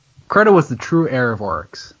Crota was the true heir of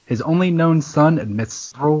Oryx. His only known son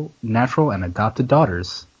amidst several natural and adopted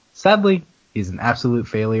daughters. Sadly, he's an absolute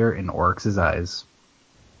failure in Oryx's eyes.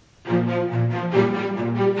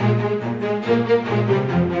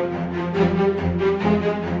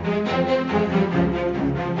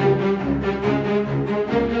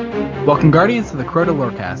 Welcome, Guardians, to the Crota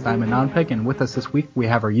Lorecast. I'm Anonpig, and with us this week we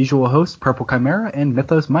have our usual hosts, Purple Chimera and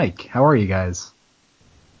Mythos Mike. How are you guys?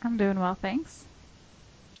 I'm doing well, thanks.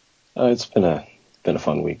 It's been a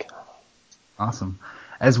fun week. Awesome.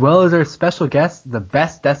 As well as our special guest, the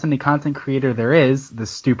best Destiny content creator there is, the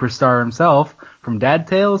superstar himself, from Dad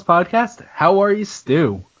Tales podcast. How are you,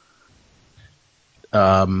 Stu?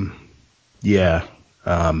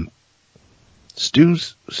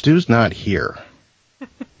 Stu's not here.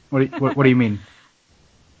 What do you mean?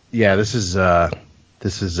 Yeah, this is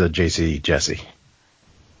JC Jesse.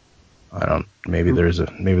 Maybe there's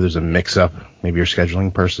a mix up. Maybe your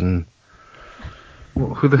scheduling person.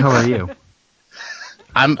 Well, who the hell are you?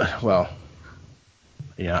 I'm kind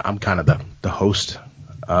of the host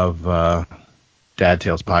of Dad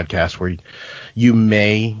Tales podcast, where you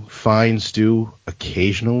may find Stu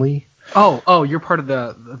occasionally. Oh, you're part of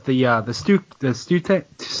the Stu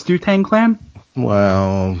Tang clan?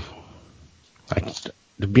 Well,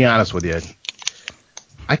 to be honest with you,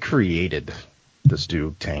 I created the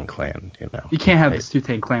Stu Tang clan. You can't have the Stu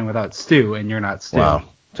Tang clan without Stu, and you're not Stu. Well,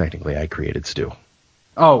 technically, I created Stu.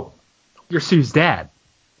 Oh, you're Stu's dad.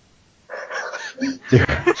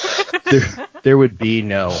 There would be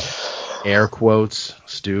no air quotes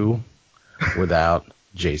Stu without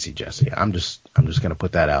JC Jesse. I'm just gonna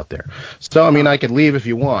put that out there. So I could leave if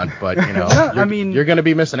you want, but you're gonna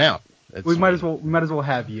be missing out. We might as well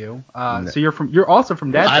have you. So you're also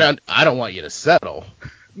from Dad. I don't want you to settle.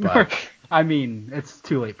 But it's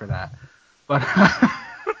too late for that. But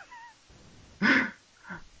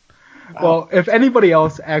well, if anybody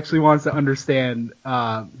else actually wants to understand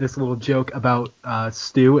this little joke about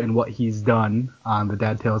Stu and what he's done on the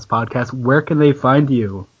Dad Tales podcast, where can they find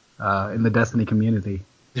you in the Destiny community?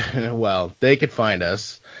 Well, they could find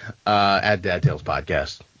us at Dad Tales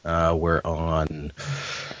podcast. We're on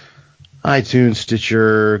iTunes,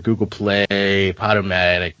 Stitcher, Google Play,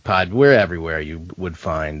 Podomatic, we're everywhere you would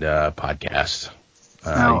find podcasts.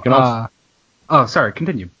 You can also... Oh, sorry.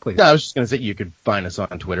 Continue, please. No, I was just going to say you could find us on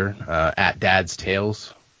Twitter at Dad's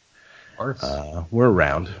Tales. Of course. We're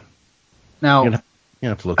around. Now, you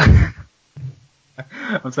have to look.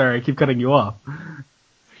 I'm sorry. I keep cutting you off.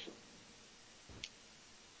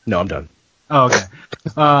 No, I'm done. Oh, okay.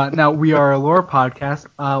 Now, we are a lore podcast.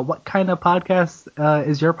 What kind of podcast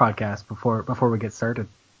is your podcast before we get started?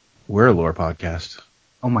 We're a lore podcast.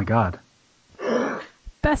 Oh, my God.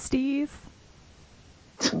 Besties.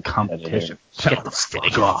 Competition. Get the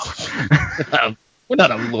fuck off. We're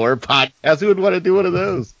not a lore podcast. Who would want to do one of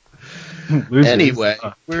those? Losers. Anyway,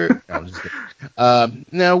 we're a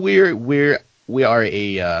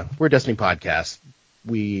Destiny podcast.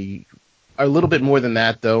 We are a little bit more than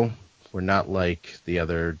that, though. We're not like the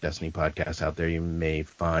other Destiny podcasts out there you may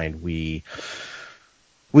find. We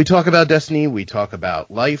talk about Destiny. We talk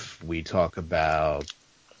about life. We talk about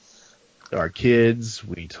our kids.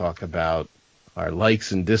 We talk about our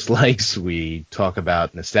likes and dislikes. We talk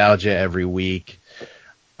about nostalgia every week.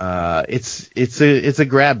 It's a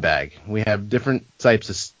grab bag. We have different types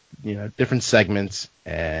of different segments,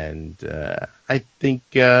 and I think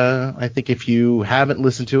if you haven't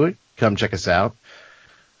listened to it, come check us out.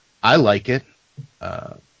 I like it,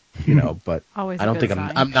 but I don't think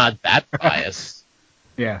I'm not that biased.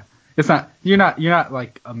 Yeah, it's not. You're not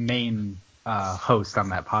like a main host on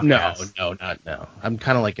that podcast. No. I'm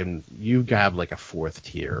kind of like you have like a fourth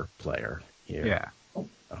tier player here. Yeah.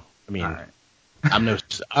 Right. I'm no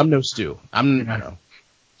Stu. Yeah. No.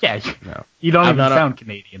 You don't even sound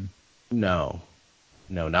Canadian. No,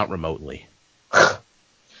 not remotely.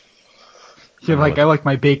 You're like, I like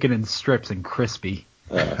my bacon in strips and crispy.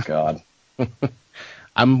 Oh God.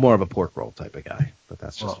 I'm more of a pork roll type of guy, but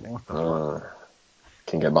that's just me.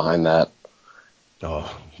 Can get behind that.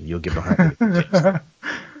 Oh, you'll get behind it.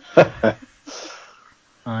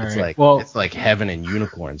 It's like heaven and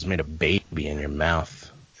unicorns made a baby in your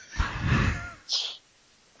mouth.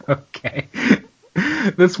 Okay.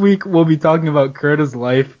 This week we'll be talking about Crota's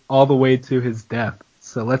life all the way to his death.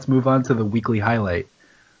 So let's move on to the weekly highlight.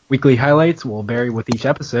 Weekly highlights will vary with each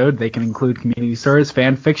episode. They can include community stories,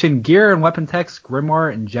 fan fiction, gear and weapon text,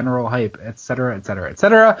 grimoire, and general hype, etc., etc.,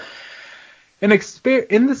 etc. In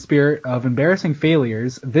the spirit of embarrassing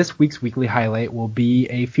failures, this week's weekly highlight will be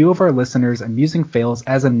a few of our listeners' amusing fails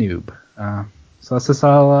as a noob. So let's just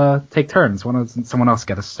all take turns. Someone else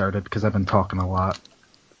get us started because I've been talking a lot.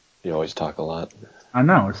 You always talk a lot. I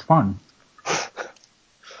know, it's fun.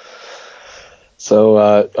 So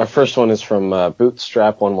our first one is from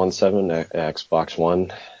Bootstrap117 at Xbox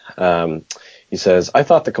One. He says, I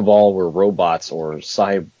thought the Cabal were robots or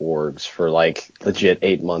cyborgs for like legit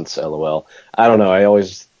 8 months, LOL. I don't know,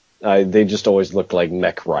 they just always looked like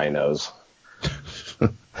mech rhinos.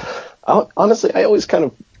 Honestly, I always kind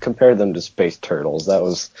of compared them to space turtles. That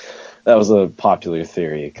was a popular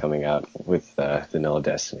theory coming out with Vanilla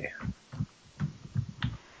Destiny.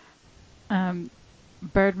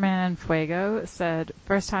 Birdman and Fuego said,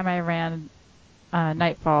 first time I ran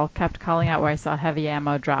Nightfall, kept calling out where I saw heavy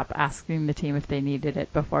ammo drop, asking the team if they needed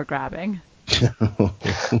it before grabbing.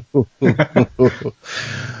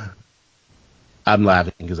 I'm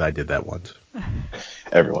laughing because I did that once.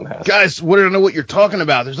 Everyone has. Guys, we don't know what you're talking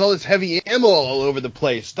about. There's all this heavy ammo all over the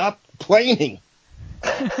place. Stop complaining.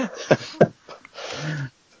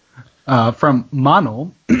 From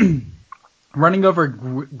Monol, running over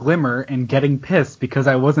Glimmer and getting pissed because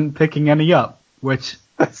I wasn't picking any up, which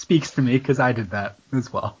speaks to me because I did that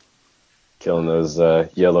as well. Killing those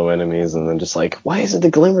yellow enemies and then just like, why isn't the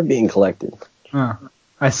Glimmer being collected?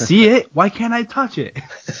 I see it. Why can't I touch it?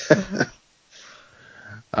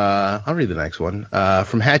 I'll read the next one.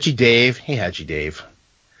 From Hatchy Dave. Hey, Hatchy Dave.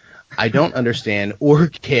 I don't understand or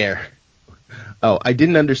care. Oh, I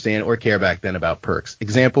didn't understand or care back then about perks.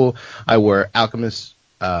 Example, I wore Alchemist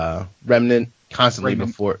Remnant constantly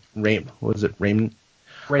before... What was it? Remnant?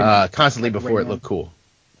 Constantly before it looked cool.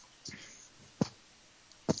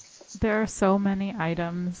 There are so many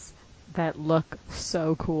items that look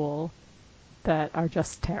so cool that are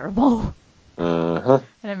just terrible. Uh-huh.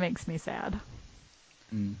 And it makes me sad.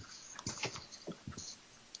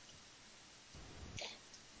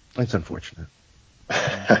 It's unfortunate.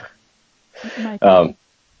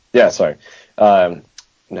 Yeah, sorry.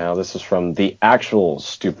 Now this is from the actual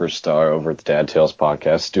superstar over at the Dad Tales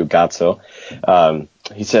podcast, Stu Gatso.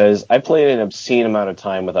 He says, I played an obscene amount of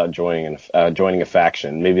time without joining a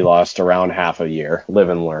faction. Maybe lost around half a year. Live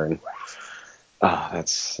and learn.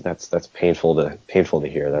 That's painful to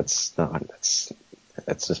hear. That's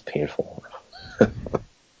just painful.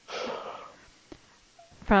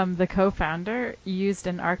 From the co-founder, used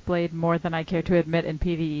an Arcblade more than I care to admit in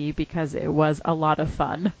PvE because it was a lot of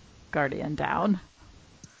fun. Guardian down.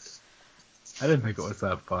 I didn't think it was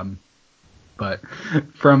that fun. But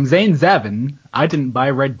from Zane Zavin, I didn't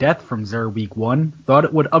buy Red Death from Zer week 1. Thought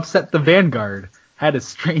it would upset the Vanguard. Had a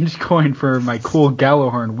strange coin for my cool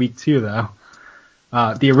Gallowhorn week 2, though.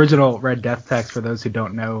 The original Red Death text, for those who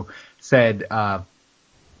don't know, said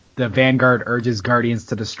the Vanguard urges Guardians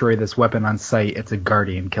to destroy this weapon on sight. It's a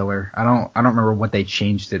Guardian killer. I don't remember what they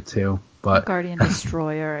changed it to, but Guardian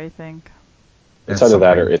Destroyer, I think. It's either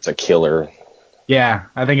that or it's a killer. Yeah,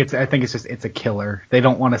 I think it's a killer. They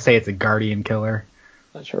don't want to say it's a Guardian killer.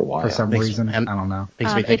 Not sure why. For some reason. I don't know.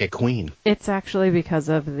 Makes me think a queen. It's actually because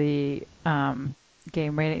of the game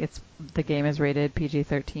rating. The game is rated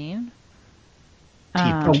PG-13.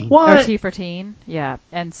 What? Or T for teen, yeah.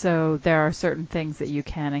 And so there are certain things that you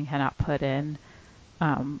can and cannot put in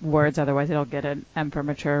words, otherwise it'll get an M for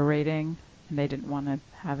mature rating, and they didn't want to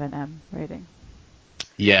have an M rating.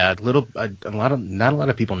 Yeah, not a lot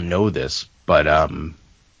of people know this, but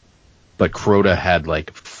Crota had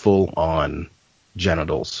like full on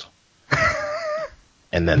genitals,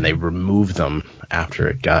 and then they removed them after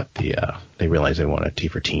it got they realized they wanted T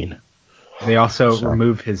for teen. They also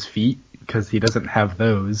remove his feet because he doesn't have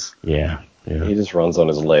those. Yeah. He just runs on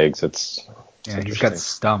his legs. It's he's got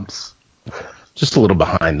stumps. Just a little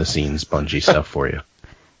behind the scenes Bungie stuff for you.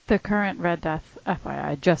 The current Red Death,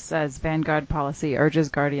 FYI, just says Vanguard policy urges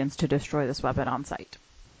Guardians to destroy this weapon on sight.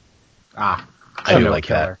 I do like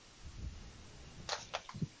killer. that.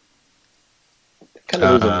 Kind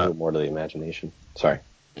of leaves a little more to the imagination. Sorry.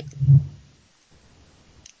 Do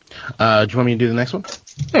you want me to do the next one?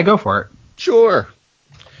 Yeah, go for it. Sure.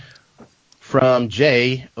 From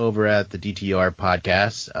Jay over at the DTR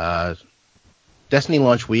podcast, Destiny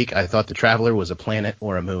launch week, I thought the Traveler was a planet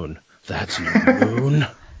or a moon. That's no moon.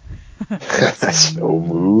 That's no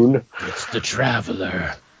moon. It's the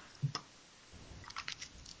Traveler.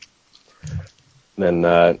 Then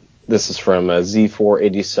this is from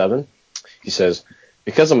Z487. He says,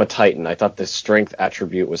 because I'm a Titan, I thought the strength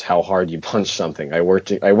attribute was how hard you punch something. I worked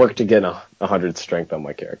to get 100 strength on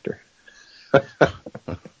my character.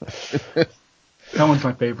 That one's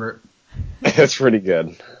my favorite. It's pretty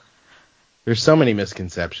good. There's so many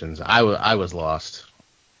misconceptions. I was lost.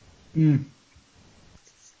 And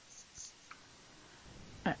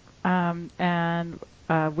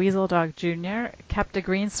Weasel Dog Jr. kept a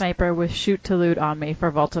green sniper with shoot to loot on me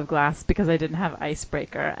for Vault of Glass because I didn't have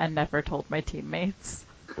Icebreaker and never told my teammates.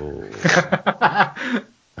 Oh.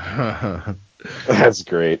 That's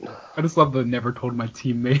great. I just love the never told my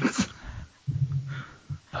teammates.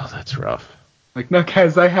 Oh, that's rough. Like, no,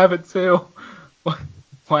 guys, I have it too.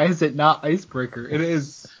 Why is it not Icebreaker? It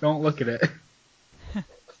is. Don't look at it.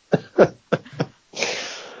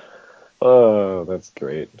 Oh, that's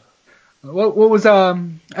great. What was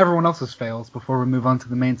everyone else's fails before we move on to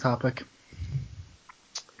the main topic?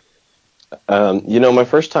 My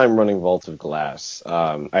first time running Vault of Glass,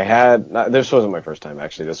 this wasn't my first time,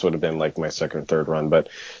 actually. This would have been like my second or third run. But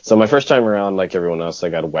so my first time around, like everyone else, I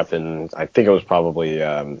got a weapon. I think it was probably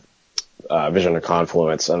Vision of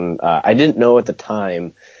Confluence. And I didn't know at the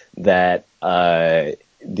time that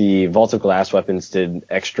the Vault of Glass weapons did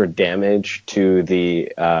extra damage to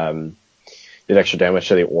the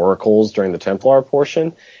oracles during the Templar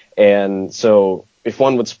portion. And so if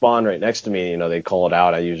one would spawn right next to me, they'd call it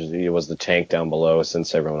out. It was the tank down below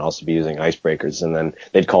since everyone else would be using icebreakers, and then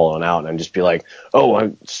they'd call one out, and I'd just be like, oh,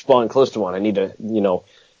 I spawned close to one. I need to,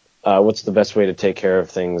 what's the best way to take care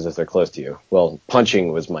of things if they're close to you? Well,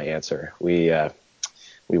 punching was my answer. We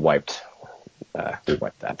wiped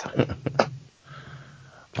that time.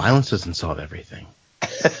 Violence doesn't solve everything.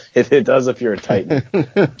 It does if you're a Titan.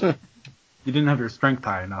 You didn't have your strength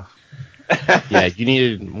high enough. Yeah, you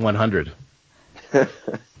needed 100.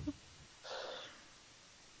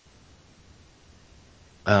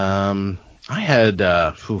 I had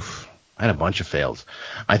a bunch of fails.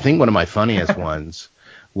 I think one of my funniest ones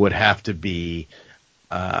would have to be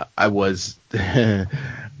I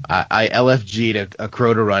LFG'd a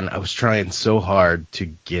Crota run. I was trying so hard to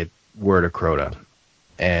get Word of Crota,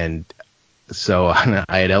 and so I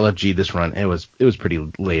had LFG'd this run. It was pretty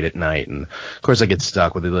late at night, and of course I get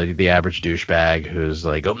stuck with the average douchebag who's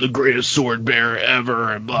like, I'm the greatest sword bearer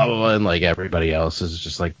ever, and blah blah blah, and like everybody else is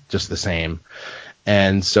just the same.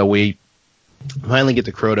 And so we finally get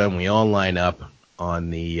to Crota, and we all line up on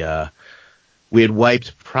the. We had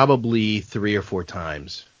wiped probably 3 or 4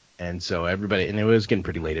 times, and so everybody, and it was getting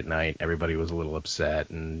pretty late at night. Everybody was a little upset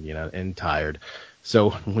and tired.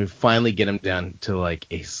 So we finally get him down to like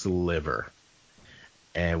a sliver,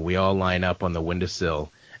 and we all line up on the windowsill,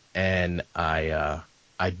 and I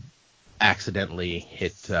accidentally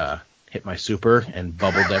hit my super and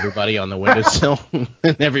bubbled everybody on the windowsill, and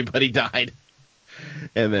everybody died.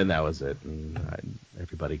 And then that was it, and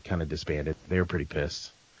everybody kind of disbanded. They were pretty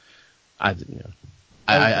pissed.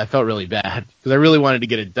 I felt really bad because I really wanted to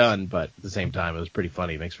get it done, but at the same time, it was pretty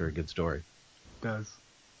funny. It makes for a good story. It does.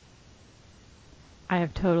 I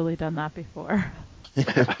have totally done that before.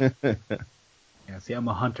 Yeah, see, I'm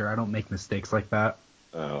a hunter. I don't make mistakes like that.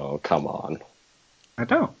 Oh, come on. I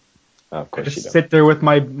don't. Of course I just you don't. sit there with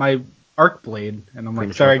my arc blade, and I'm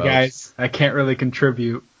like, sorry guys, I can't really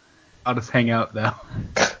contribute. I'll just hang out though.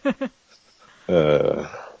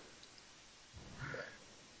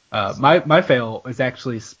 My fail was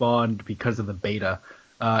actually spawned because of the beta.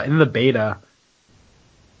 In the beta,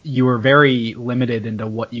 you were very limited into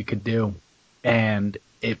what you could do, and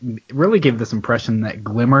it really gave this impression that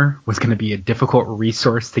Glimmer was going to be a difficult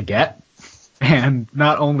resource to get, and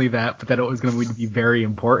not only that, but that it was going to be very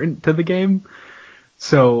important to the game.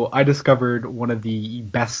 So I discovered one of the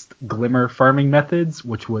best Glimmer farming methods,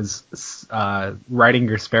 which was riding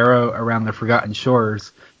your Sparrow around the Forgotten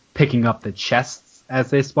Shores, picking up the chests as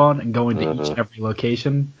they spawn and going to each and every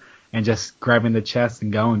location and just grabbing the chest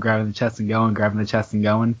and going, grabbing the chest and going, grabbing the chest and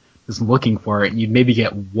going, just looking for it. And you'd maybe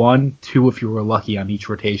get 1, 2 if you were lucky on each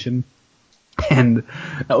rotation. And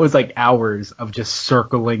that was like hours of just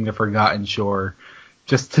circling the Forgotten Shore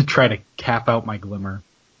just to try to cap out my Glimmer.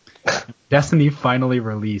 Destiny finally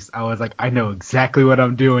released. I was like, I know exactly what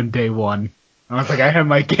I'm doing day one. I was like, I have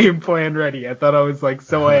my game plan ready. I thought I was like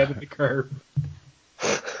so ahead of the curve.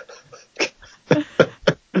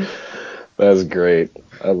 That's great.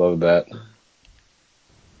 I love that.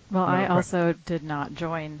 Well, I also did not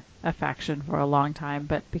join a faction for a long time,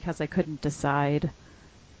 but because I couldn't decide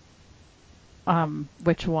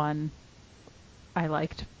which one I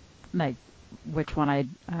liked, like which one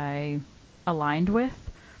I aligned with,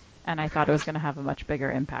 and I thought it was going to have a much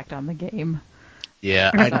bigger impact on the game.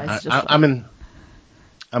 Yeah, I'm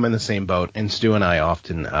in the same boat. And Stu and I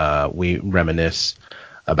often we reminisce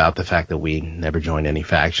about the fact that we never joined any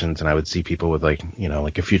factions, and I would see people with like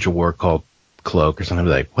a Future War Cult cloak or something,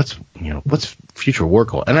 like what's Future War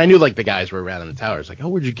Cult, and I knew like the guys were around in the towers, like, oh,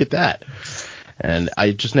 where'd you get that? And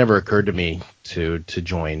it just never occurred to me to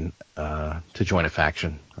join a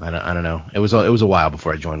faction. I don't know. It was a while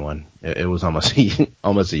before I joined one. It was almost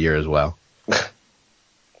a year as well.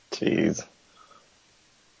 Jeez.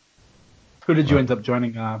 Who did you end up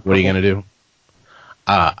joining? What are you gonna do?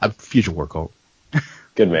 I'm Future War Cult.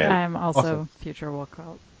 Good man. I'm also Awesome. Future War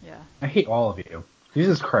Cult. Yeah. I hate all of you.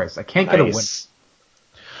 Jesus Christ, I can't get a win. Nice.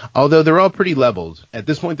 Although they're all pretty leveled. At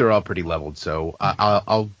this point, they're all pretty leveled. So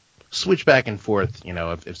I'll switch back and forth. You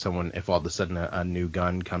know, if all of a sudden a new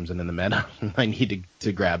gun comes in the meta, I need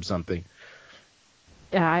to grab something.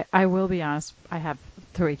 Yeah, I will be honest. I have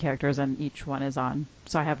 3 characters and each one is on.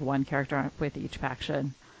 So I have 1 character with each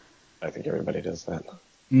faction. I think everybody does that.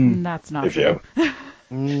 And that's not If true.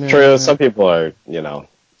 True, some people are,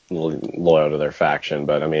 loyal to their faction,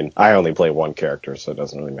 but I mean, I only play one character, so it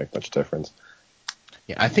doesn't really make much difference.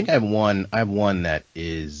 Yeah, I think I have one that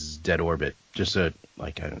is Dead Orbit, just to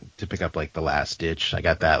pick up like the last ditch. I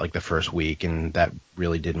got that like the first week, and that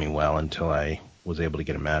really did me well until I was able to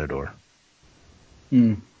get a Matador.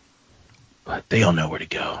 But they all know where to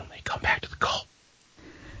go. They come back to the cult.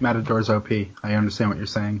 Matador's OP. I understand what you're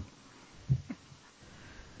saying.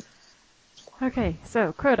 Okay,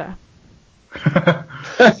 so Crota.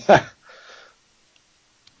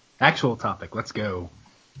 Actual topic. Let's go.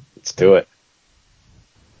 Let's do it.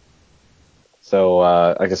 So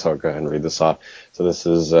I guess I'll go ahead and read this off. So this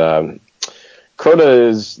is Crota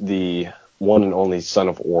is the one and only son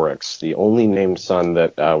of Oryx, the only named son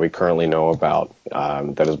that we currently know about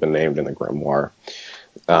that has been named in the Grimoire.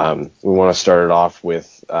 We want to start it off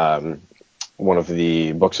with one of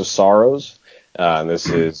the Books of Sorrows. This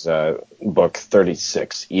is book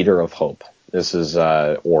 36, Eater of Hope. This is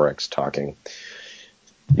Oryx talking.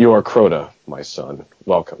 You are Crota, my son.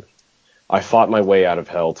 Welcome. I fought my way out of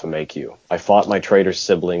hell to make you. I fought my traitor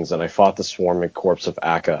siblings, and I fought the swarming corpse of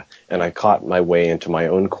Akka, and I caught my way into my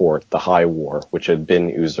own court, the High War, which had been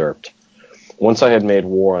usurped. Once I had made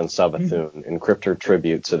war on Savathun, and cripped her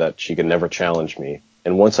tribute so that she could never challenge me,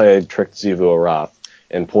 and once I had tricked Xivu Arath,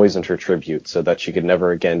 and poisoned her tribute so that she could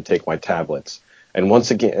never again take my tablets, and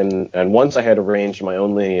once I had arranged my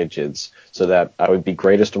own lineages so that I would be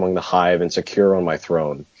greatest among the hive and secure on my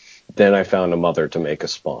throne, then I found a mother to make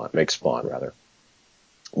spawn.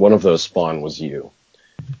 One of those spawn was you.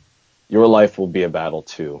 Your life will be a battle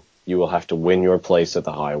too. You will have to win your place at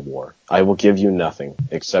the High War. I will give you nothing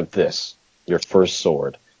except this, your first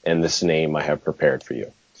sword, and this name I have prepared for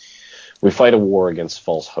you. We fight a war against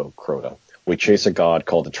false hope, Crota. We chase a god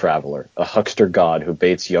called the Traveler, a huckster god who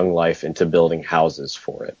baits young life into building houses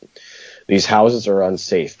for it. These houses are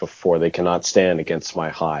unsafe before they cannot stand against my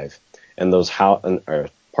hive, and these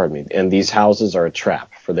houses are a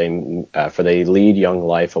trap, for they lead young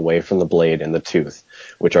life away from the blade and the tooth,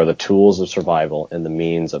 which are the tools of survival and the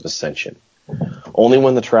means of ascension. Only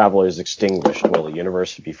when the Traveler is extinguished will the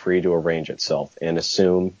universe be free to arrange itself and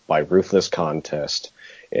assume, by ruthless contest,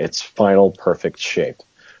 its final perfect shape,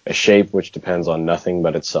 a shape which depends on nothing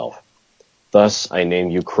but itself. Thus I name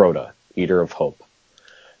you Crota, Eater of Hope.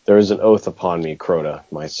 There is an oath upon me, Crota,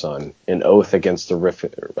 my son, an oath against the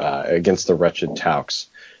wretched Taux.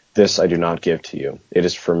 This I do not give to you. It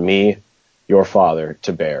is for me, your father,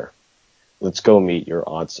 to bear. Let's go meet your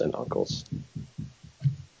aunts and uncles.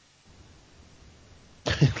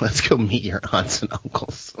 Let's go meet your aunts and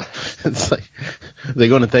uncles. It's like, are they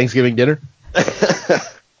going to Thanksgiving dinner?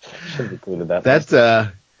 Should have included that.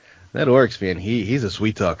 That Oryx man, he's a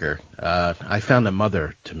sweet talker. I found a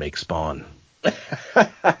mother to make spawn.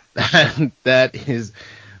 That is,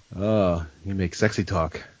 he makes sexy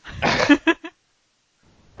talk.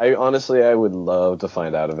 I would love to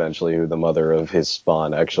find out eventually who the mother of his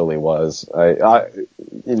spawn actually was.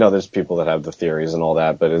 There's people that have the theories and all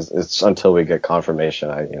that, but it's until we get confirmation.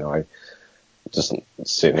 I just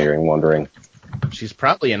sitting here and wondering. She's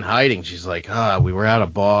probably in hiding. She's like, we were at a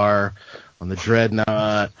bar on the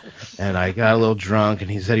Dreadnought, and I got a little drunk, and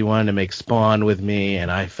he said he wanted to make spawn with me, and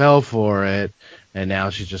I fell for it, and now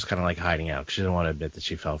she's just kind of like hiding out. She doesn't want to admit that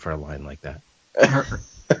she fell for a line like that.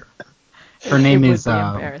 Her name is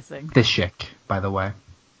Fishik, by the way.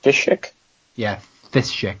 Fishik? Yeah,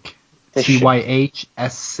 Fishik. Fishik. Chyshik.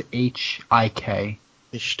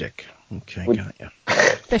 Fishstick. Okay, got ya.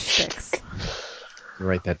 Fish sticks.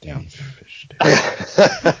 Write that down. Fishstick.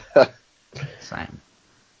 Same.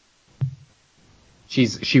 She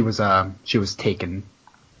was taken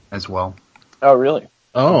as well. Oh, really?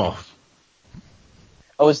 Oh,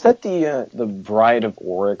 is that the Bride of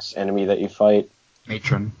Oryx enemy that you fight?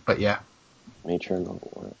 Matron, but yeah. Matron of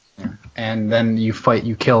Oryx. Yeah. And then you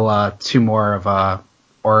kill 2 more of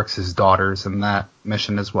Oryx's daughters in that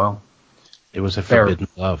mission as well. it was a forbidden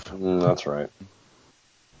love. That's right.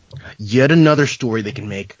 Yet another story they can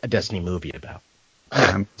make a Destiny movie about.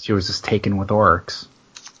 She was just taken with Oryx.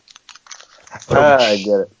 I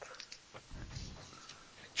get it.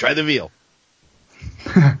 Try the veal.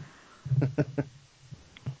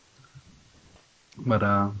 But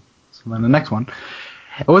so then the next one.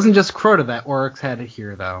 It wasn't just Crota that Oryx had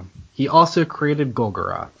here, though. He also created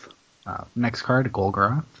Golgoroth. Next card,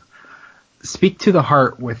 Golgoroth. Speak to the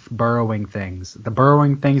heart with burrowing things. The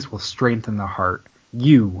burrowing things will strengthen the heart.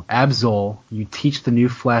 You, Ab-Zol, you teach the new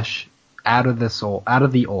flesh out of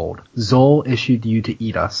the old. Zol issued you to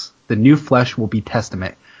eat us. The new flesh will be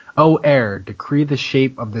testament. O air, decree the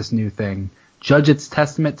shape of this new thing. Judge its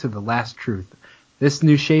testament to the last truth. This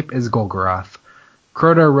new shape is Golgoroth.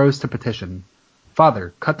 Crota arose to petition.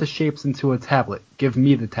 Father, cut the shapes into a tablet. Give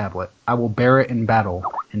me the tablet. I will bear it in battle,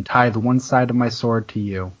 and tie the one side of my sword to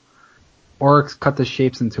you. Oryx cut the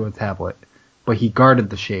shapes into a tablet, but he guarded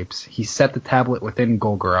the shapes. He set the tablet within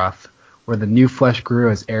Golgoroth, where the new flesh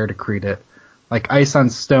grew as air decreed it. Like ice on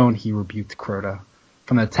stone, he rebuked Crota.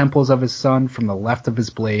 From the temples of his son, from the left of his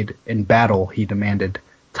blade, in battle he demanded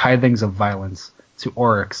tithings of violence to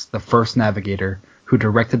Oryx, the first navigator, who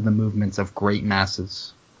directed the movements of great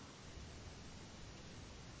masses.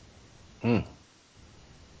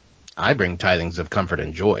 I bring tithings of comfort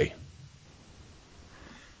and joy.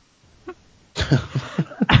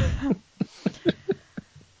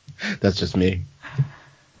 That's just me.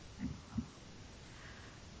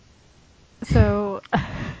 So,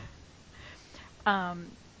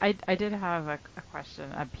 I did have a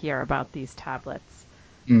question up here about these tablets,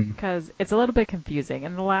 because it's a little bit confusing.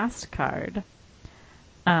 In the last card,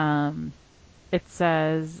 it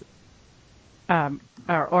says,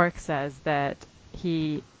 or Oryx says that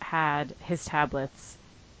he had his tablets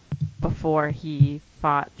before he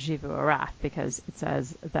fought Xivu Arath, because it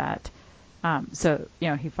says that,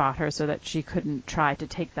 he fought her so that she couldn't try to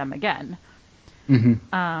take them again.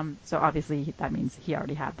 Mm-hmm. So obviously that means he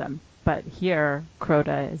already had them. But here,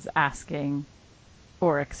 Crota is asking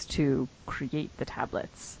Oryx to create the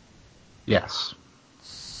tablets. Yes.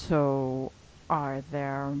 So, are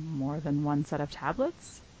there more than one set of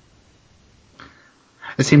tablets?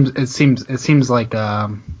 It seems like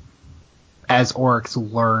as Oryx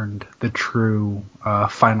learned the true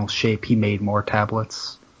final shape, he made more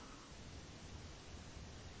tablets,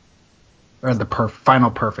 or the final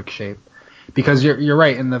perfect shape. Because you're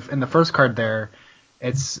right, in the first card there,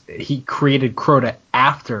 he created Crota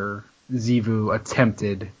after Xivu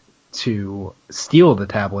attempted to steal the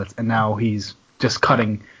tablets, and now he's just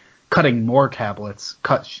cutting more tablets,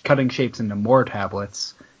 cutting shapes into more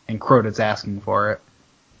tablets, and Crota's asking for it.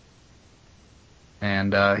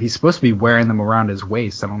 And he's supposed to be wearing them around his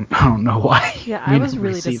waist. I don't know why. Yeah, I was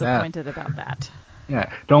really disappointed about that.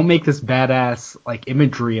 Yeah, don't make this badass like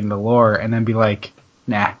imagery in the lore and then be like,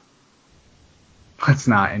 nah. Let's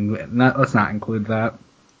not include that.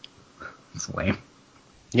 It's lame.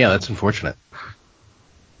 Yeah, that's unfortunate.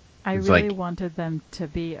 I really wanted them to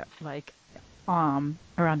be like around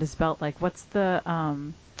his belt. Like, what's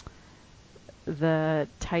the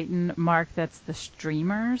Titan mark that's the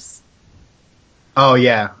streamers? Oh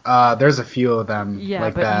yeah, there's a few of them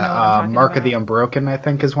like but that. you know what I'm talking Mark about? of the Unbroken, I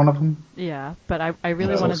think, is one of them. Yeah, but I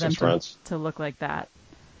really wanted them to look like that.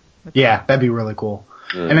 Yeah, that'd be really cool.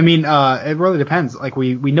 And I mean, it really depends. Like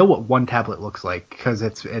we know what one tablet looks like because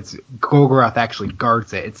it's Golgoroth actually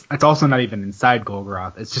guards it. It's also not even inside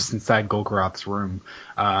Golgoroth. It's just inside Golgoroth's room.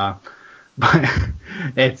 But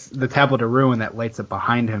it's the Tablet of Ruin that lights up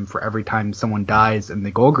behind him for every time someone dies in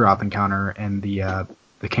the Golgoroth encounter and the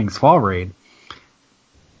King's Fall raid,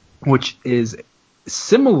 which is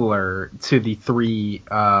similar to the three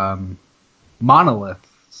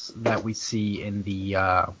monoliths that we see in the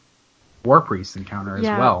War Priest encounter as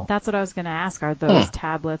well. Yeah, that's what I was going to ask. Are those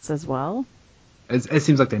tablets as well? It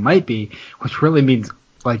seems like they might be, which really means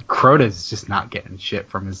like Crota's just not getting shit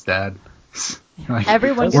from his dad. Like,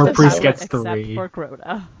 everyone War Priest gets gets except 3 for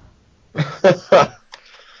Crota.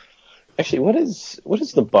 Actually, what is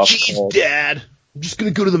the buff called? Dad, I'm just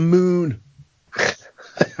gonna go to the moon.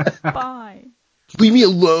 Fine. Leave me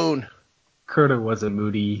alone. Crota was a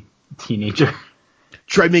moody teenager.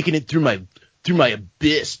 Try making it through my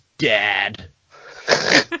abyss, Dad.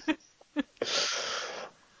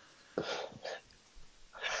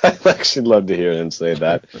 I'd actually love to hear him say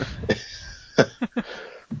that.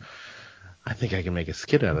 I think I can make a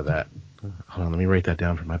skit out of that. Hold on, let me write that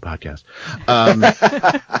down for my podcast.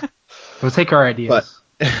 We'll take our ideas.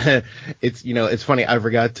 But it's funny. I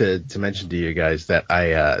forgot to mention to you guys that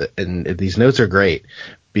and these notes are great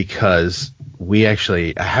because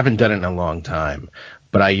I haven't done it in a long time,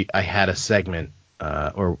 but I had a segment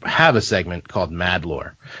or have a segment called Mad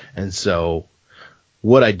Lore, and so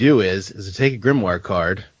what I do is I take a Grimoire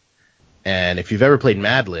card And if you've ever played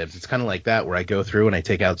Mad Libs, it's kind of like that, where I go through and I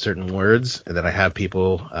take out certain words, and then I have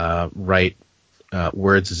people write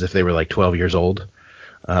words as if they were like 12 years old.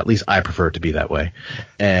 At least I prefer it to be that way.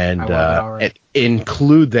 And, and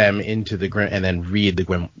include them into the and then read the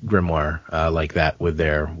grimoire like that with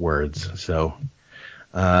their words. So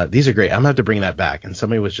these are great. I'm going to have to bring that back. And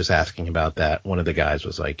somebody was just asking about that. One of the guys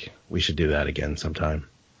was like, we should do that again sometime.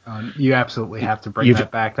 You absolutely have to bring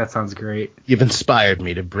that back. That sounds great. You've inspired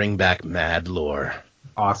me to bring back Mad Lore.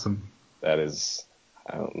 Awesome. That is,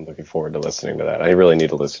 I'm looking forward to listening to that. I really need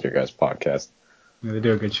to listen to your guys' podcast. Yeah, they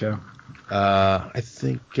do a good show. I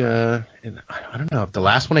think, I don't know if the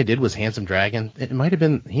last one I did was Handsome Dragon. He might have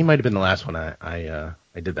been the last one I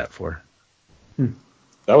did that for.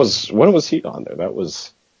 That was, when was he on there? That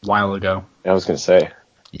was a while ago. I was going to say.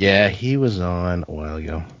 Yeah, he was on a while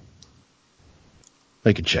ago.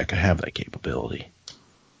 I can check. I have that capability.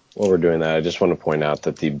 While we're doing that, I just want to point out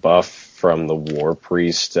that the buff from the War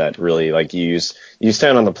Priest that really, like, you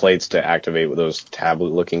stand on the plates to activate with those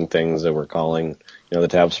tablet-looking things that we're calling, the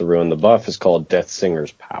Tabs of Ruin. The buff is called Death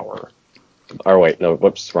Singer's Power. Or wait, no,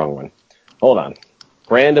 whoops, wrong one. Hold on.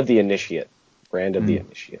 Brand of the Initiate. Brand of the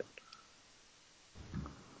Initiate.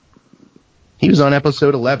 He was on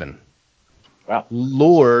episode 11. Wow.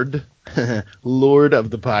 Lord of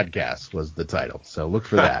the Podcast was the title, so look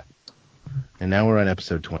for that. And now we're on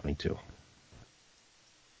episode 22.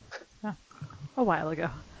 A while ago.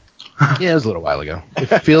 Yeah, it was a little while ago. It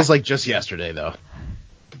feels like just yesterday, though.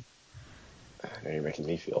 Now you're making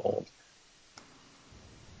me feel old.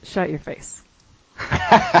 Shut your face.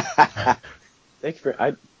 Thank you for.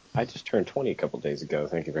 I just turned 20 a couple days ago.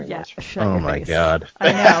 Thank you very much. Shut your my face. God.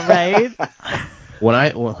 I know, right? When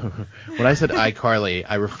I said iCarly,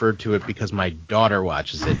 I referred to it because my daughter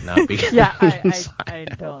watches it, not because I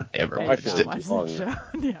don't ever watch it. that show.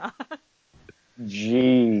 Yeah.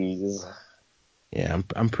 Jeez. Yeah,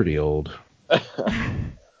 I'm pretty old.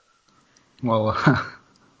 Well,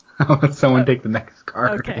 I'll let someone take the next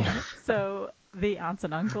card. Okay, so the aunts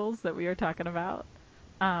and uncles that we were talking about,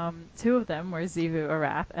 two of them were Xivu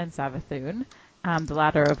Arath and Savathun, the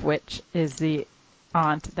latter of which is the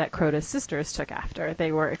aunt that Crota's sisters took after.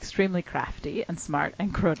 They were extremely crafty and smart,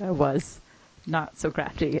 and Crota was not so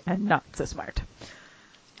crafty and not so smart.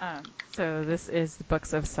 So this is the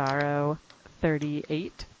Books of Sorrow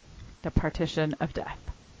 38, The Partition of Death.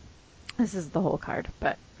 This is the whole card,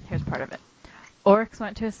 but here's part of it. Oryx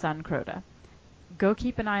went to his son Crota. Go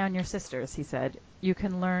keep an eye on your sisters, he said. You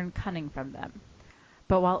can learn cunning from them.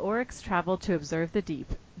 But while Oryx traveled to observe the deep,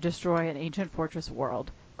 destroy an ancient fortress world,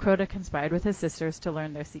 Crota conspired with his sisters to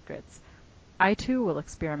learn their secrets. I too will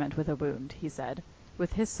experiment with a wound, he said.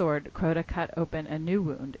 With his sword, Crota cut open a new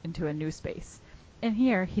wound into a new space. In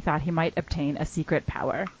here, he thought he might obtain a secret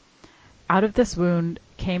power. Out of this wound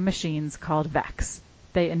came machines called Vex.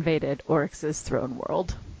 They invaded Oryx's throne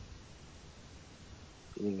world.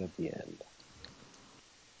 Beginning of the end.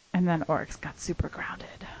 And then Oryx got super grounded.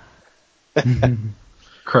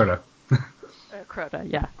 Crota.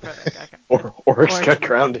 Crota, yeah. Crota. Oryx got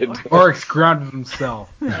grounded. Oryx grounded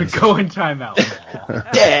himself. Go in timeout.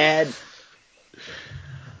 Dad.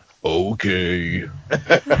 Okay.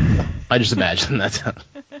 I just imagine that.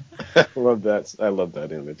 I love that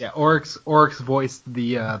image. Yeah, Oryx voiced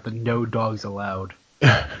the no dogs allowed.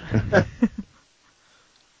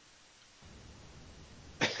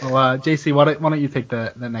 Well, JC, why don't you take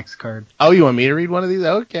the next card? Oh, you want me to read one of these?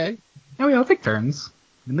 Okay. Oh, yeah, I'll take turns.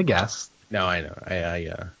 I'm the guest. No, I know.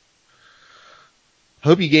 I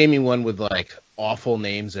hope you gave me one with like awful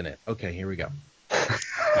names in it. Okay, here we go.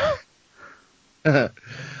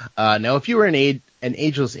 Now, if you were an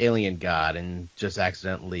ageless alien god and just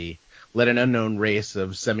accidentally let an unknown race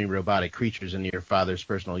of semi-robotic creatures into your father's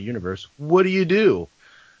personal universe, what do?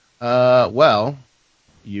 Well,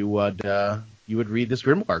 you would read this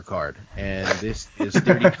Grimoire card, and this is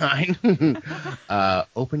 39.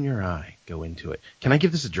 Open your eye, go into it. Can I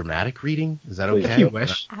give this a dramatic reading? Is that okay? If you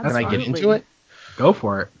wish. Can I get into it? Go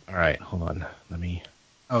for it. All right, hold on. Let me.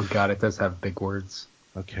 Oh God, it does have big words.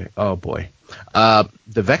 Okay. Oh boy. The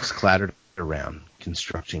Vex clattered around,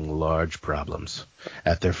 constructing large problems.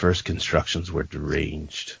 At their first constructions were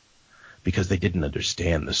deranged, because they didn't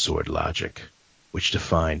understand the sword logic, which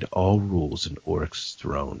defined all rules in Oryx's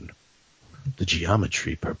throne. The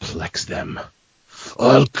geometry perplexed them.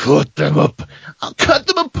 I'll cut them up. I'll cut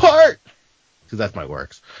them apart. Because that's my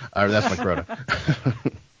Oryx. Or that's my Crota.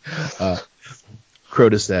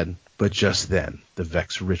 Crota said, but just then, the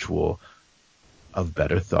Vex ritual of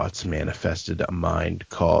better thoughts manifested a mind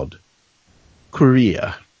called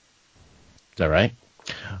Korea. Is that right?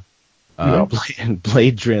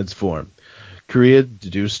 Blade transformed. Korea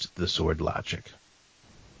deduced the sword logic.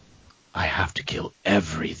 I have to kill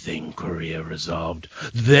everything, Korea resolved.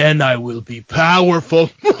 Then I will be powerful.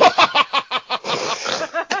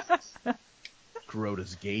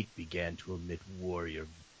 Kuroda's gate began to emit warrior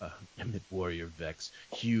Vex,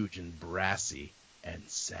 huge and brassy and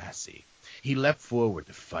sassy. He leapt forward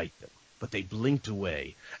to fight them, but they blinked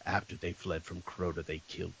away. After they fled from Kuroda, they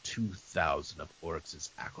killed 2,000 of Oryx's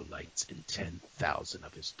acolytes and 10,000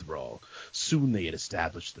 of his thrall. Soon they had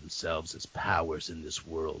established themselves as powers in this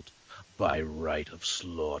world, by right of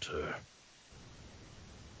slaughter.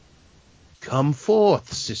 Come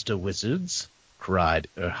forth, sister wizards, cried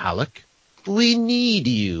Halleck. We need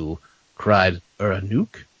you, cried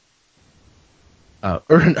Uranuk.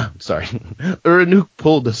 Uranuk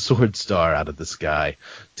pulled a sword star out of the sky.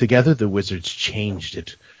 Together the wizards charged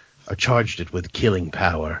it with killing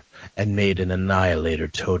power, and made an annihilator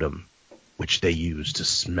totem, which they used to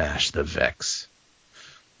smash the Vex.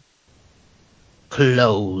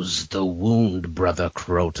 Close the wound, brother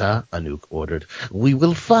Crota, Anuk ordered. We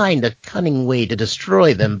will find a cunning way to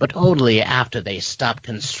destroy them, but only after they stop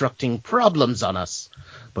constructing problems on us.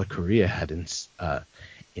 But Korea had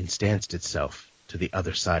instanced itself to the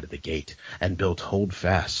other side of the gate and built hold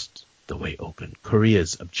fast the way open.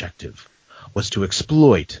 Korea's objective was to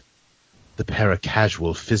exploit the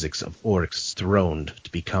para-casual physics of Oryx's throne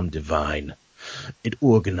to become divine. It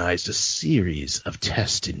organized a series of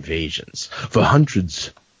test invasions. For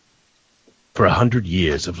 100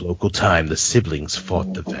 years of local time, the siblings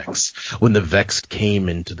fought the Vex. When the Vex came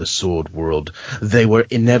into the sword world, they were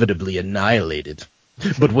inevitably annihilated.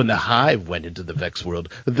 But when the Hive went into the Vex world,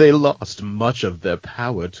 they lost much of their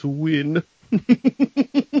power to win.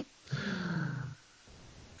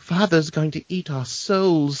 Father's going to eat our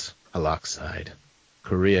souls, Halak sighed.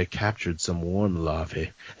 Korea captured some worm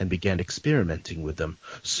larvae and began experimenting with them.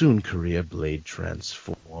 Soon Korea Blade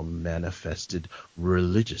Transform manifested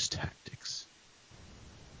religious tactics.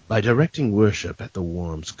 By directing worship at the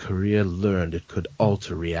worms, Korea learned it could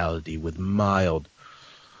alter reality with mild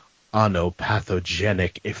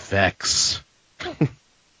onopathogenic effects.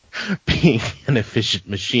 Being an efficient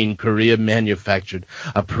machine, Korea manufactured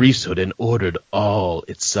a priesthood and ordered all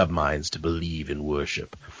its subminds to believe in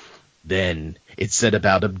worship. Then it set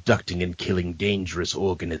about abducting and killing dangerous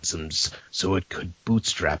organisms so it could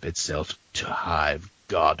bootstrap itself to Hive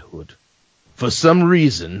godhood. For some Vex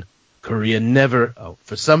reason, Korea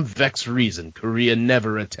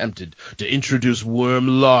never attempted to introduce worm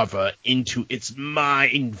larvae into its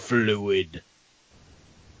mind fluid.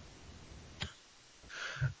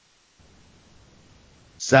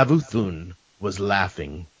 Savuthun was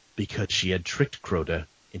laughing because she had tricked Crota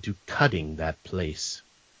into cutting that place.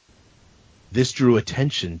 This drew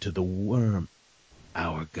attention to the worm,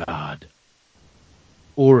 our god.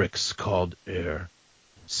 Oryx called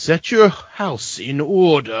Set your house in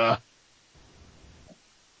order.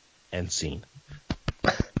 End scene.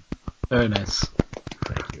 Very nice.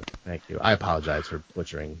 Thank you. I apologize for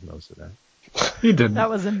butchering most of that. You didn't. That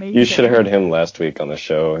was amazing. You should have heard him last week on the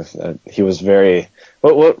show. He was very.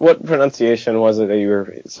 What pronunciation was it that you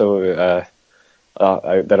were so that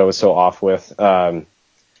I was so off with? One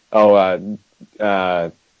of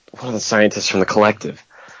the scientists from the Collective.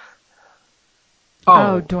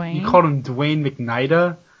 Oh, Dwayne. You called him Dwayne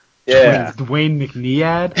McNidah? Yeah. Dwayne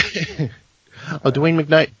McNead?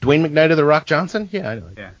 Dwayne McKnight of the Rock Johnson? Yeah, I know.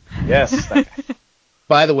 Yeah. Yes.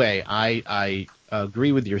 By the way, I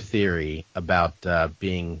agree with your theory about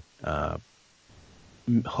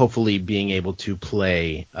hopefully being able to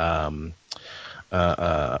play one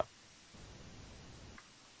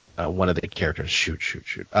of the characters. Shoot.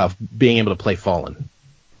 Being able to play Fallen.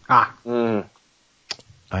 Ah. Mm.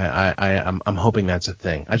 I'm hoping that's a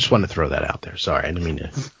thing. I just want to throw that out there. Sorry, I didn't mean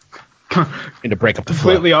to break up the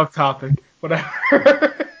flow. Completely off topic.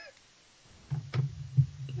 Whatever.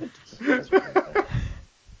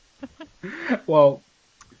 Well,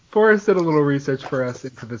 Forrest did a little research for us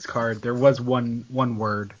into this card. There was one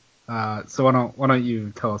word. So why don't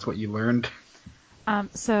you tell us what you learned?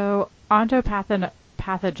 So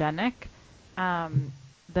ontopathogenic,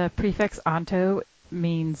 the prefix onto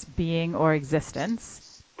means being or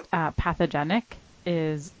existence. Pathogenic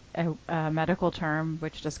is a medical term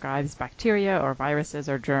which describes bacteria or viruses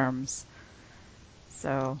or germs.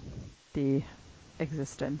 So the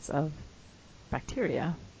existence of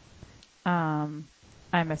bacteria. I'm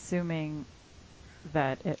assuming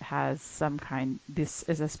that it has this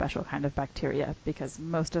is a special kind of bacteria because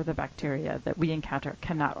most of the bacteria that we encounter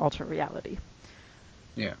cannot alter reality.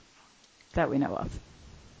 Yeah. That we know of.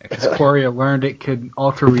 Because Coria learned it could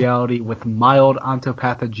alter reality with mild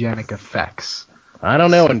ontopathogenic effects. I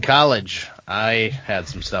don't know. In college, I had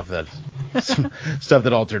some stuff that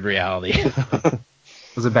altered reality.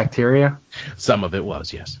 Was it bacteria? Some of it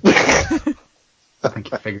was, yes. I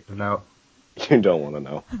think you figured it out. You don't want to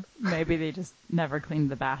know. Maybe they just never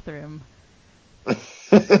cleaned the bathroom.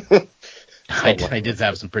 I did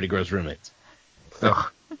have some pretty gross roommates.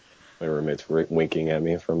 Ugh. My roommates were winking at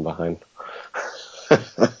me from behind.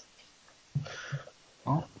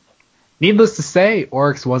 Well, needless to say,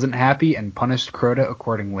 Oryx wasn't happy and punished Crota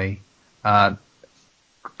accordingly. Book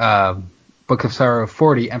of Sorrow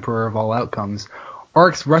 40, Emperor of All Outcomes.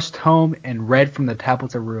 Oryx rushed home and read from the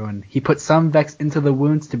Tablets of Ruin. He put some Vex into the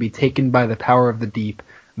wounds to be taken by the power of the deep.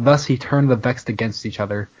 Thus he turned the Vexed against each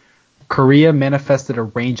other. Korea manifested a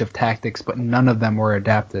range of tactics, but none of them were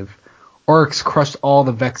adaptive. Oryx crushed all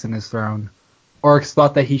the Vex in his throne. Oryx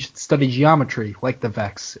thought that he should study geometry, like the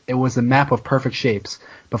Vex. It was a map of perfect shapes,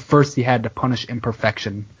 but first he had to punish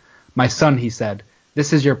imperfection. My son, he said,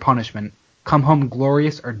 this is your punishment. Come home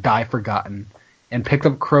glorious or die forgotten. And picked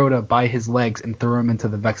up Crota by his legs and threw him into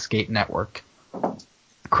the Vexgate network.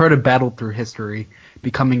 Crota battled through history,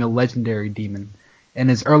 becoming a legendary demon. In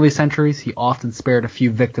his early centuries, he often spared a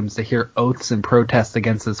few victims to hear oaths and protests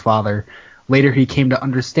against his father. Later he came to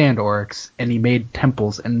understand Oryx, and he made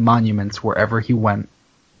temples and monuments wherever he went.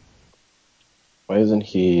 Why isn't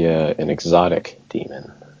he an exotic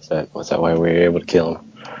demon? Was that why we were able to kill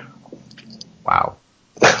him? Wow.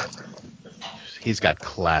 He's got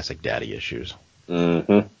classic daddy issues.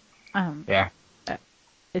 Mm-hmm. Yeah.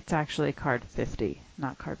 It's actually card 50,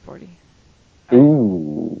 not card 40.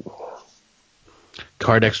 Ooh.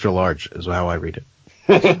 Card extra large is how I read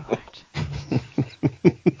it.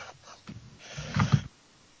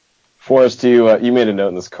 Forrest, you made a note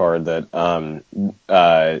in this card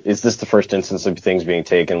that is this the first instance of things being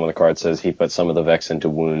taken when the card says he put some of the Vex into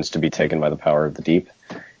wounds to be taken by the power of the deep?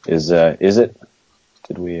 Is it?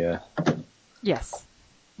 Did we? Yes.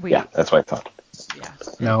 Yeah, that's what I thought. Yeah.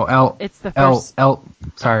 No, L. It's the first.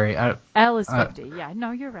 Sorry. L is 50. Yeah. No,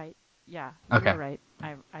 you're right. Yeah. Okay. You're right.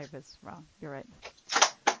 I was wrong. You're right.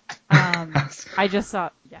 I just saw.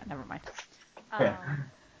 Yeah. Never mind.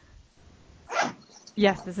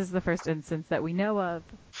 Yes, this is the first instance that we know of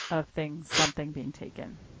something being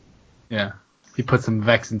taken. Yeah. He put some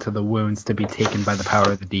Vex into the wounds to be taken by the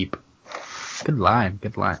power of the deep. Good line.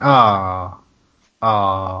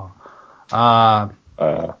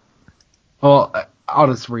 Well, I'll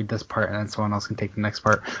just read this part and then someone else can take the next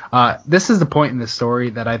part. This is the point in the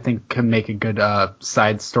story that I think can make a good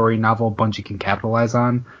side story novel Bungie can capitalize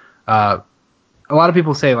on. A lot of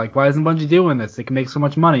people say, like, why isn't Bungie doing this? They can make so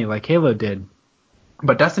much money like Halo did.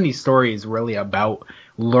 But Destiny's story is really about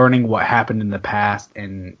learning what happened in the past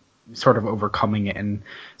and sort of overcoming it and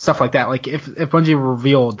stuff like that. Like, if Bungie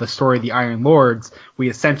revealed the story of the Iron Lords, we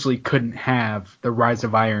essentially couldn't have the Rise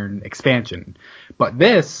of Iron expansion. But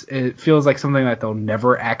this, it feels like something that they'll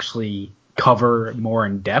never actually cover more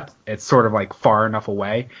in depth. It's sort of like far enough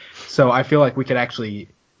away. So I feel like we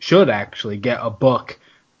should actually get a book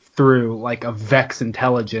through like a Vex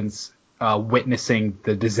intelligence witnessing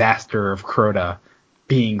the disaster of Crota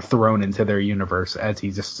being thrown into their universe as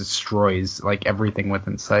he just destroys like everything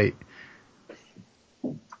within sight.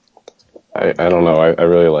 I don't know. I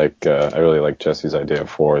really like Jesse's idea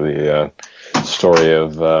for the story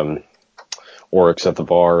of Oryx at the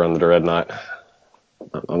bar on the Dreadnought.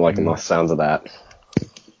 I'm liking the sounds of that.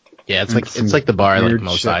 Yeah, it's like the bar, like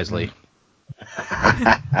Mos Eisley.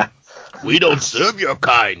 We don't serve your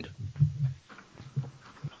kind.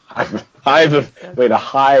 A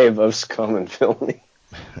hive of scum and villainy.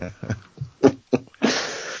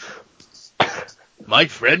 My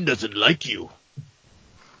friend doesn't like you.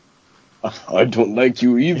 I don't like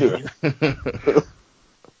you either.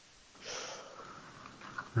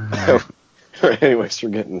 Anyways, we're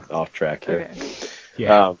getting off track here. Okay.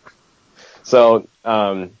 Yeah.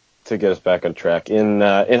 To get us back on track, in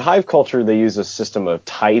hive culture, they use a system of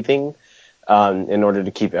tithing in order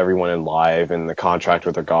to keep everyone alive in the contract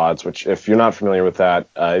with their gods, which, if you're not familiar with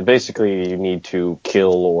that, basically you need to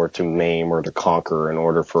kill or to maim or to conquer in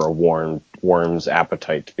order for a worm's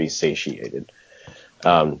appetite to be satiated.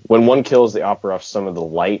 When one kills, they offer off some of the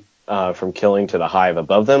light from killing to the hive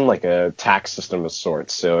above them, like a tax system of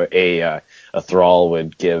sorts. So a thrall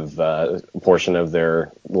would give a portion of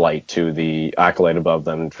their light to the acolyte above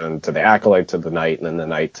them, and to the acolyte to the knight, and then the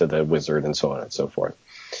knight to the wizard, and so on and so forth.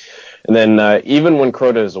 And then even when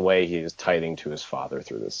Crota is away, he is tithing to his father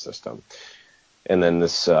through this system. And then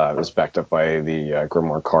this was backed up by the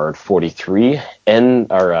Grimoire card 43,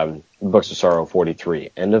 Books of Sorrow 43,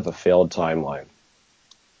 End of a Failed Timeline.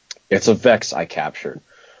 It's a Vex I captured.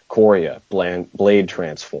 Coria, Blade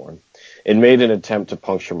Transform. It made an attempt to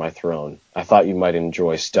puncture my throne. I thought you might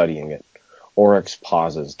enjoy studying it. Oryx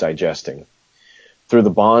pauses, digesting. Through the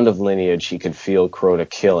bond of lineage, he could feel Crota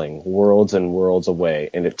killing, worlds and worlds away,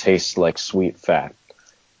 and it tastes like sweet fat.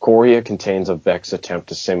 Coria contains a Vex attempt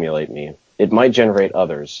to simulate me. It might generate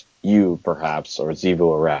others, you, perhaps, or Xivu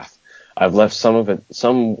Arath. I've left some of it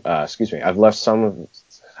some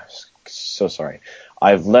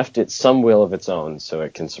will of its own so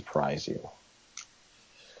it can surprise you.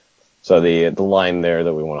 So the line there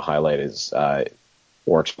that we want to highlight is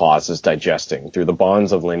Oryx pauses, digesting. Through the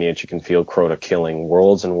bonds of lineage, you can feel Crota killing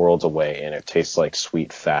worlds and worlds away, and it tastes like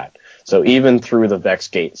sweet fat. So even through the Vex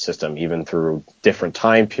Gate system, even through different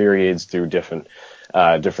time periods, through different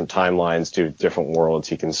timelines, to different worlds,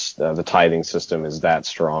 he can. The tithing system is that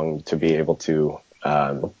strong to be able to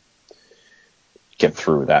get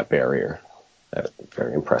through that barrier.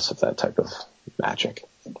 Very impressive, that type of magic.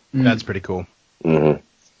 That's pretty cool. Mm-hmm.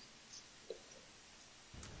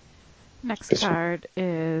 Next card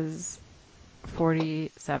is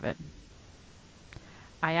 47.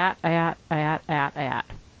 Ayat.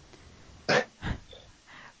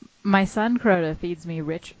 My son Crota feeds me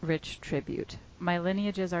rich tribute. My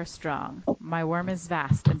lineages are strong. My worm is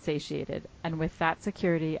vast and satiated, and with that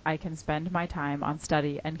security I can spend my time on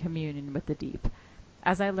study and communion with the deep.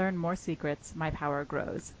 As I learn more secrets, my power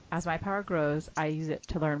grows. As my power grows, I use it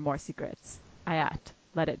to learn more secrets. Ayat,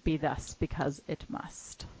 let it be thus, because it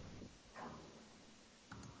must.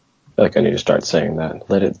 I feel like I need to start saying that.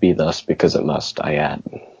 Let it be thus, because it must. Ayat.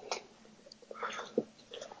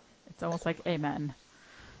 It's almost like amen.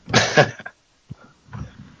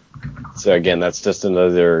 So again, that's just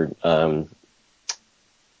another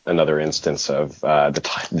instance of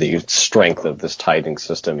the strength of this tithing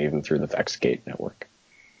system, even through the Vex Gate network.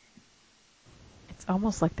 It's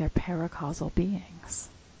almost like they're paracausal beings.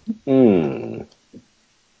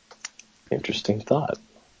 Interesting thought.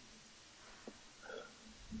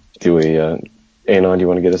 Anon, do you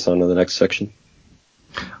want to get us on to the next section?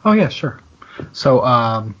 Oh, yeah, sure.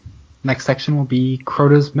 So, next section will be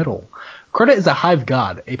Crota's Middle. Crota is a hive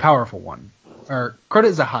god, a powerful one. Crota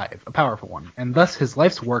is a hive, a powerful one, and thus his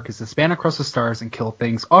life's work is to span across the stars and kill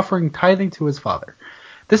things, offering tithing to his father.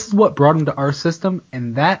 This is what brought him to our system,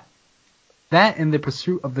 and that in the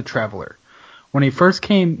pursuit of the Traveler. When he first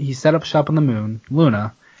came, he set up shop on the moon,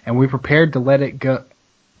 Luna, and we weren't prepared to let it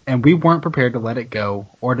go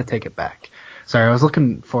or to take it back. Sorry, I was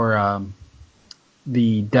looking for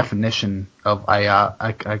the definition of Ayat.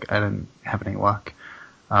 I didn't have any luck.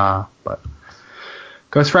 But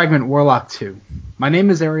Ghost Fragment Warlock 2. My name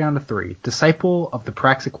is Ariana 3, disciple of the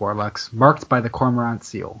Praxic Warlocks, marked by the Cormorant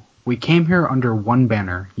seal. We came here under one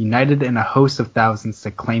banner, united in a host of thousands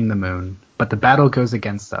to claim the moon, but the battle goes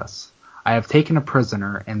against us. I have taken a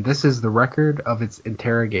prisoner, and this is the record of its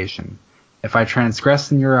interrogation. If I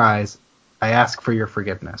transgress in your eyes, I ask for your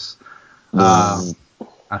forgiveness. Okay.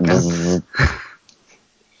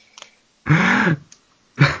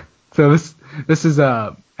 So this is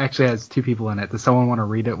actually has two people in it. Does someone want to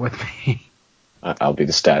read it with me? I'll be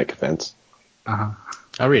the static events. Uh-huh.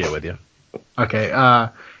 I'll read it with you. Okay.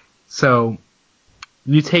 So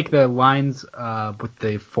you take the lines with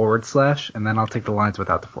the /, and then I'll take the lines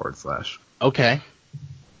without the /. Okay.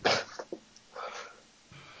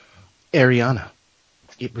 Ariana.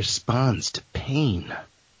 It responds to pain.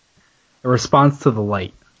 It responds to the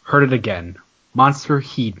light. Heard it again. Monster,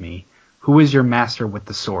 heed me. Who is your master with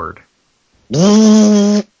the sword?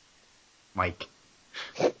 Mike.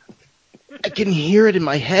 I can hear it in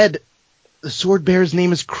my head. The sword bearer's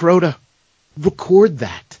name is Crota. Record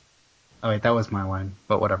that. Oh, wait, that was my line,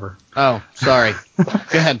 but whatever. Oh, sorry.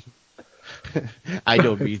 Go ahead. I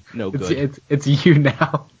don't read no good. It's you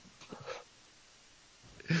now.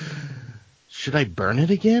 Should I burn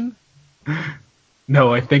it again?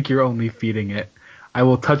 No, I think you're only feeding it. I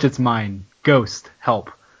will touch its mind. Ghost,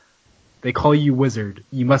 help. They call you wizard.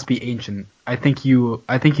 You must be ancient. I think you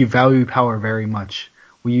value power very much.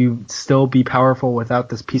 Will you still be powerful without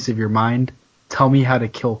this piece of your mind? Tell me how to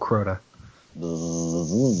kill Crota.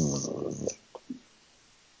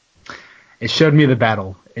 It showed me the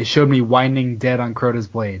battle. It showed me winding dead on Crota's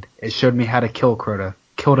blade. It showed me how to kill Crota.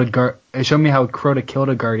 It showed me how Crota killed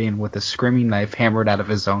a guardian with a screaming knife hammered out of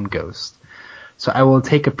his own ghost. So I will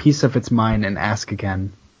take a piece of its mind and ask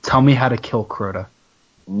again. Tell me how to kill Crota.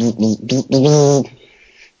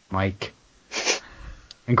 Mike.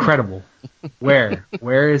 Incredible. Where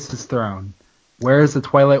is his throne? Where is the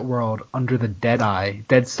Twilight World under the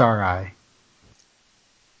dead star eye?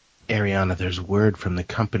 Ariana, there's word from the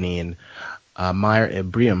company in Myr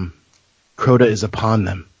Ebrium. Crota is upon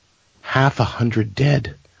them. 100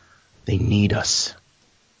 dead. They need us.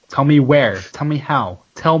 Tell me where. Tell me how.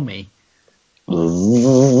 Tell me.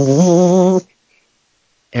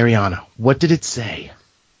 Ariana, what did it say?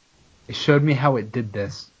 It showed me how it did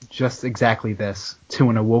this, just exactly this, to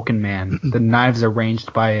an awoken man. The knives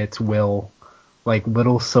arranged by its will, like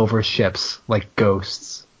little silver ships, like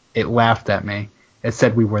ghosts. It laughed at me. It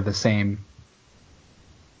said we were the same.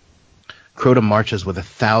 Crota marches with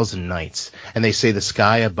 1,000 knights, and they say the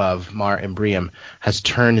sky above Mar Imbrium has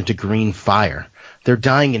turned into green fire. They're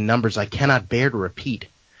dying in numbers I cannot bear to repeat.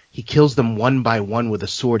 He kills them one by one with a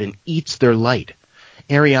sword and eats their light.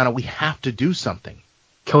 Ariana, we have to do something.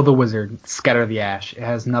 Kill the wizard, scatter the ash. It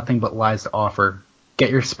has nothing but lies to offer.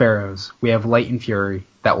 Get your sparrows. We have light and fury.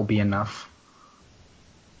 That will be enough.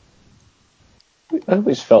 I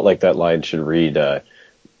always felt like that line should read,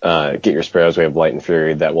 get your sparrows, we have light and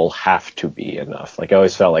fury, that will have to be enough. Like, I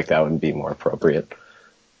always felt like that would be more appropriate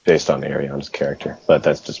based on Ariana's character, but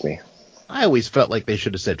that's just me. I always felt like they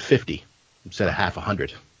should have said 50 instead of half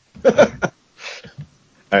 100.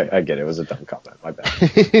 I get it. It was a dumb comment. My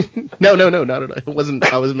bad. No, not at all. It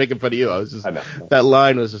wasn't. I wasn't making fun of you. I was just. I know. That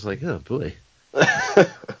line was just like, oh boy.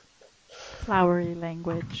 Flowery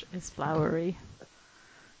language is flowery.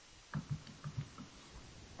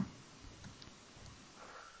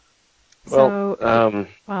 Well,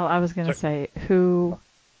 I was going to say who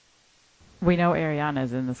we know Ariana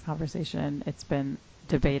is in this conversation. It's been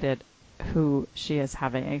debated who she is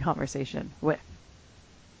having a conversation with.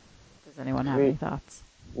 Does anyone have any thoughts?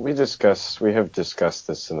 We have discussed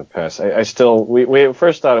this in the past. We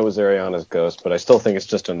first thought it was Ariana's ghost, but I still think it's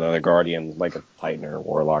just another guardian, like a Titan or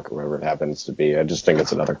Warlock or whatever it happens to be. I just think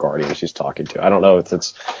it's another guardian she's talking to. I don't know if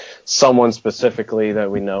it's someone specifically that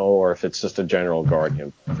we know or if it's just a general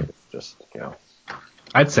guardian. I think it's just,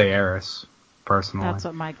 I'd say Eris, personally. That's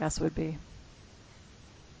what my guess would be.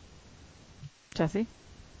 Jesse?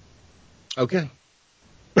 Okay.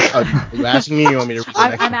 Are you asking me? You want me to read the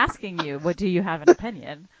next I'm one? asking you. What do you have an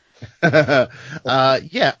opinion? Yeah.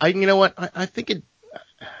 You know what? I think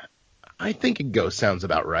a ghost sounds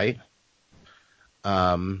about right.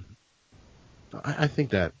 I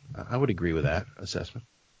think that I would agree with that assessment.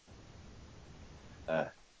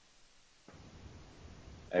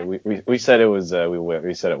 We said it was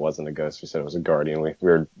we said it wasn't a ghost. We said it was a guardian. We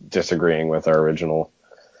were disagreeing with our original.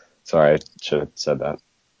 Sorry, I should have said that.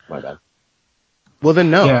 My bad. Well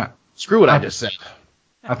then, no. Yeah. Screw what I just said.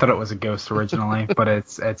 I thought it was a ghost originally, but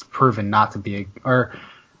it's proven not to be or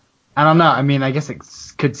I don't know. I mean, I guess it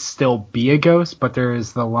could still be a ghost, but there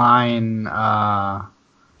is the line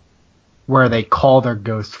where they call their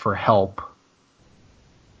ghost for help.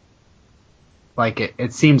 Like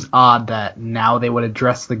it seems odd that now they would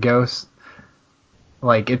address the ghost.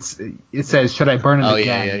 Like it says, should I burn it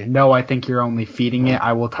again? Yeah. No, I think you're only feeding it.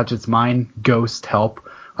 I will touch its mind. Ghost, help.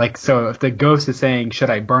 Like, so if the ghost is saying, should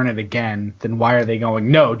I burn it again? Then why are they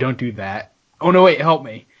going, no, don't do that. Oh no, wait, help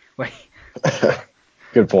me. Like,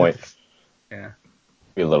 good point. Yeah.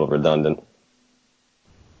 Be a little redundant.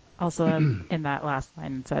 Also, in that last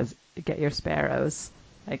line, it says, get your sparrows.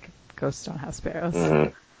 Like, ghosts don't have sparrows.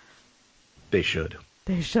 Mm-hmm. They should.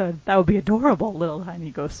 They should. That would be adorable, little tiny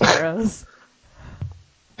ghost sparrows.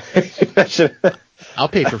 I'll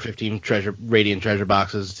pay for 15 radiant treasure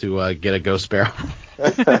boxes to get a ghost sparrow.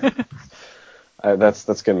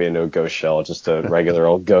 That's gonna be a no ghost shell, just a regular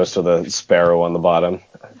old ghost with a sparrow on the bottom.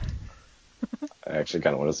 I actually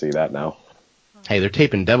kind of want to see that now. Hey, they're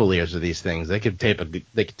taping devil ears to these things. They could tape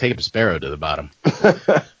a sparrow to the bottom.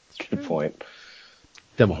 Good point.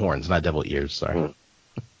 Devil horns, not devil ears. Sorry. Mm.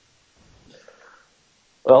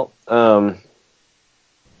 Well,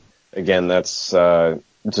 again, that's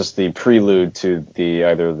just the prelude to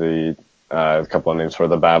either the couple of names for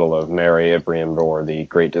the Battle of Mary Ibrium or the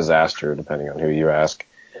Great Disaster, depending on who you ask.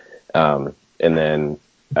 And then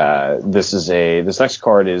this next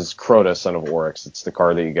card is Crota, Son of Oryx. It's the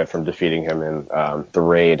card that you get from defeating him in the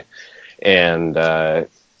raid. And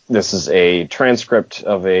this is a transcript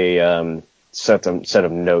of a set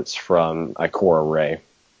of notes from Ikora Rey.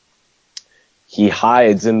 He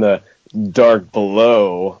hides in the dark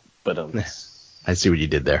below, but I see what you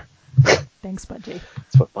did there. Thanks, Bungie.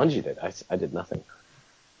 That's what Bungie did. I did nothing.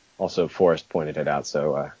 Also, Forrest pointed it out,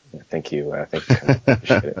 so thank you. I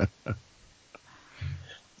appreciate it.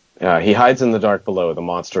 He hides in the dark below, the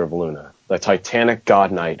monster of Luna, the titanic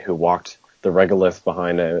god knight who walked the regolith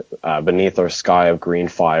beneath our sky of green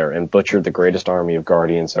fire and butchered the greatest army of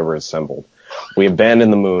guardians ever assembled. We abandon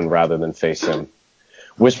the moon rather than face him.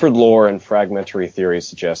 Whispered lore and fragmentary theories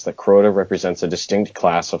suggest that Crota represents a distinct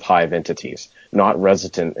class of hive entities, not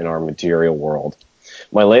resident in our material world.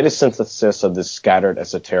 My latest synthesis of this scattered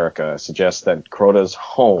esoterica suggests that Crota's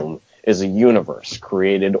home is a universe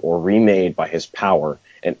created or remade by his power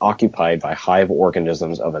and occupied by hive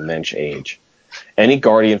organisms of immense age. Any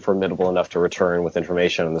guardian formidable enough to return with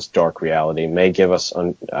information on this dark reality may give us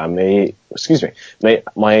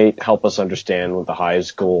might help us understand the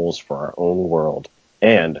hive's goals for our own world,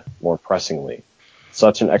 and more pressingly,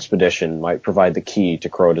 such an expedition might provide the key to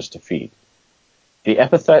Crota's defeat. The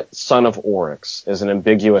epithet Son of Oryx is an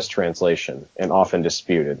ambiguous translation and often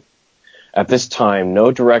disputed. At this time,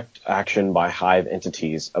 no direct action by hive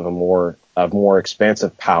entities of more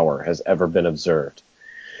expansive power has ever been observed.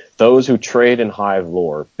 Those who trade in hive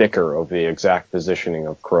lore bicker over the exact positioning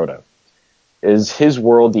of Crota. Is his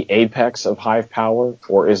world the apex of hive power,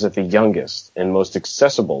 or is it the youngest and most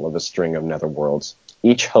accessible of a string of netherworlds,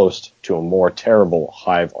 each host to a more terrible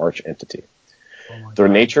hive arch-entity? The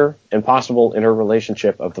nature and possible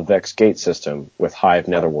interrelationship of the Vex Gate system with hive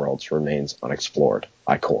netherworlds remains unexplored.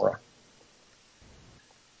 Ikora.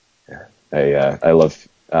 I love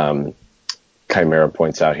Chimera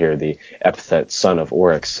points out here the epithet Son of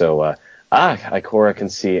Oryx. So, Ikora can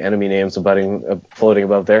see enemy names floating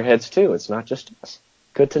above their heads too. It's not just us.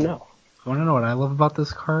 Good to know. Want to know what I love about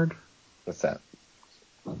this card? What's that?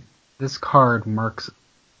 This card marks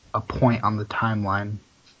a point on the timeline.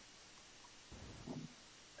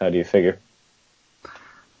 How do you figure?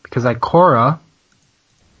 Because Ikora,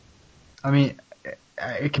 I mean,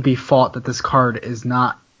 it could be fought that this card is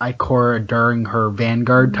not Ikora during her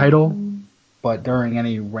Vanguard title, but during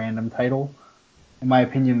any random title. In my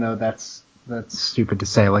opinion, though, that's stupid to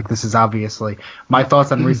say. Like, this is obviously my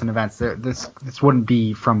thoughts on recent events. This wouldn't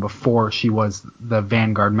be from before she was the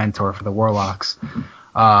Vanguard mentor for the Warlocks.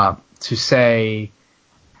 To say,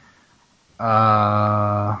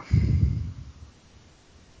 I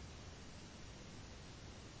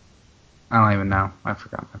don't even know. I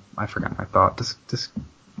forgot my thought. Just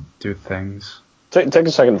do things. Take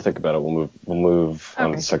a second to think about it. We'll move on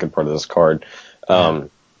to the second part of this card. Another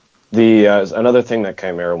thing that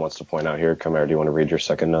Chimera wants to point out here. Chimera, do you want to read your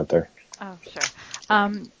second note there? Oh, sure.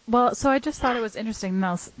 Well, so I just thought it was interesting.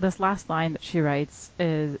 This last line that she writes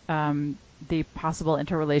is the possible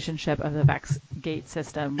interrelationship of the Vex Gate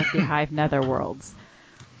system with the Hive Netherworlds.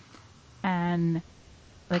 And,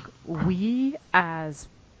 like, we as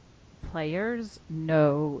players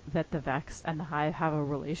know that the Vex and the Hive have a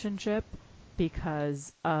relationship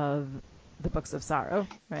because of the Books of Sorrow,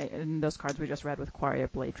 right? And those cards we just read with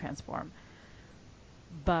Quaria Blade Transform.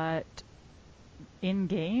 But in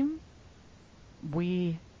game,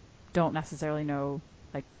 we don't necessarily know,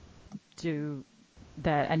 like,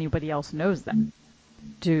 that anybody else knows them.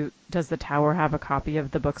 Does the Tower have a copy of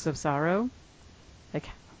the Books of Sorrow? Like,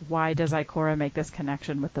 why does Ikora make this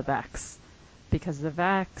connection with the Vex? Because the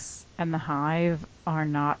Vex and the Hive are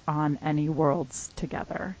not on any worlds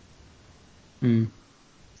together. Hmm.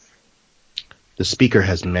 The speaker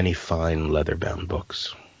has many fine leather-bound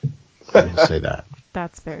books. Let me say that.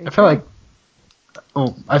 That's very. I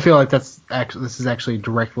feel like this is actually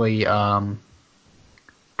directly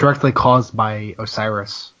caused by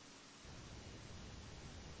Osiris.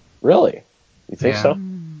 Really? You think so?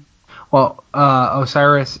 Well,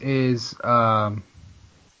 Osiris is from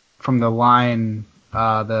the line,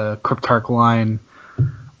 the Cryptarch line.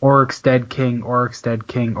 Oryx dead king, Oryx dead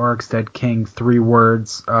king, Oryx dead king. 3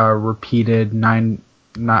 words repeated, 9,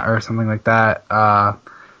 not or something like that.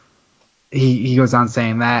 He goes on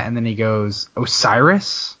saying that, and then he goes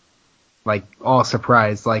Osiris, like all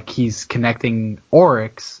surprised, like he's connecting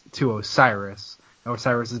Oryx to Osiris.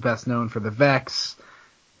 Osiris is best known for the Vex,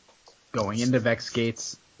 going into Vex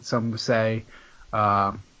Gates, some say,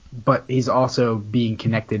 but he's also being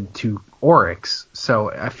connected to Oryx.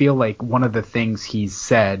 So I feel like one of the things he's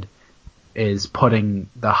said is putting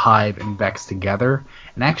the Hive and Vex together.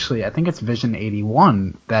 And actually, I think it's Vision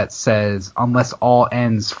 81 that says, unless all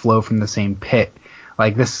ends flow from the same pit.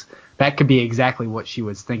 Like this, that could be exactly what she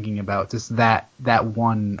was thinking about. Just that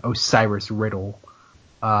one Osiris riddle,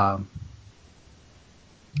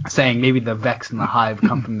 saying maybe the Vex and the Hive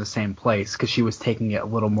come from the same place, because she was taking it a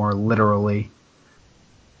little more literally.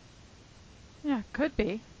 Yeah, could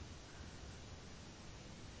be.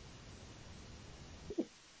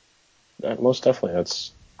 Most definitely.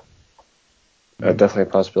 That's definitely a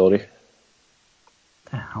possibility.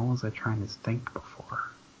 What the hell was I trying to think before?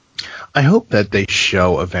 I hope that they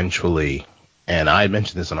show eventually, and I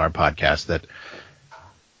mentioned this on our podcast, that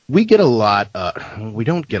we get a lot, we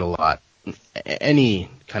don't get a lot,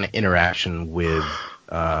 any kind of interaction with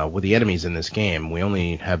the enemies in this game. We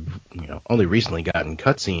only have, only recently gotten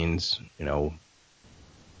cutscenes,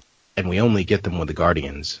 and we only get them with the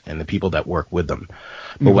Guardians and the people that work with them.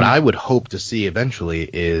 But what I would hope to see eventually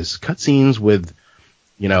is cutscenes with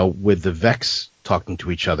with the Vex talking to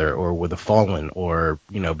each other, or with the Fallen, or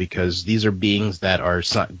because these are beings that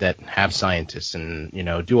that have scientists and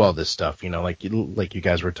do all this stuff. Like you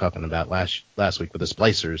guys were talking about last week with the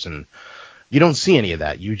Splicers, and you don't see any of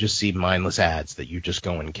that. You just see mindless ads that you just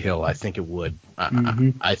go and kill. I think it would.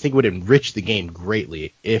 I think it would enrich the game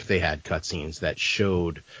greatly if they had cutscenes that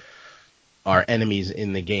showed our enemies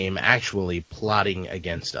in the game actually plotting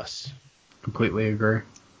against us. Completely agree.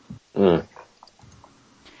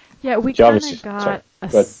 Yeah, we kind of got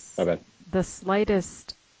the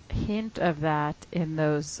slightest hint of that in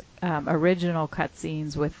those original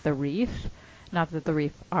cutscenes with the Reef. Not that the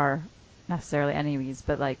Reef are necessarily enemies,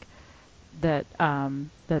 but like that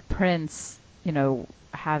the prince,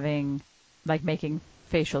 having making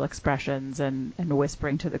facial expressions and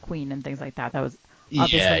whispering to the queen and things like that. That was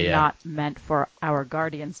obviously not meant for our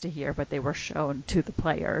guardians to hear, but they were shown to the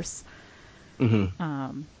players.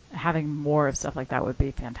 Mm-hmm. Having more of stuff like that would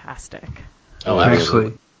be fantastic. Oh,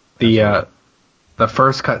 actually, the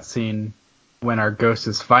first cutscene when our ghost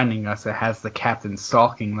is finding us, it has the captain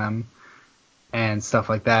stalking them and stuff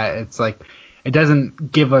like that. It's like it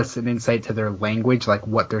doesn't give us an insight to their language, like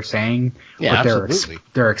what they're saying, but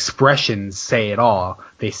their expressions say it all.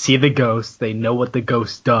 They see the ghost, they know what the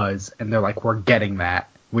ghost does, and they're like, "We're getting that.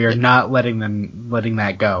 We are not letting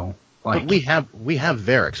that go." But we have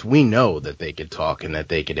Varix. We know that they could talk and that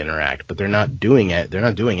they could interact, but they're not doing it. They're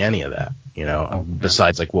not doing any of that,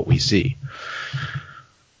 besides like what we see.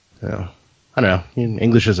 So, I don't know.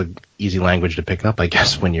 English is an easy language to pick up, I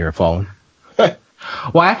guess, when you're a Fallen.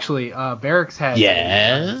 Well, actually, Varix has.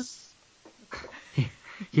 Yes.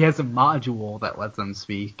 He has a module that lets them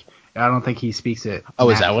speak. I don't think he speaks it. Oh,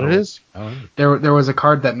 is that what it is? Oh. There was a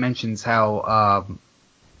card that mentions how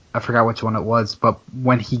I forgot which one it was, but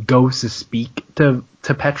when he goes to speak to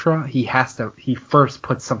Petra, he first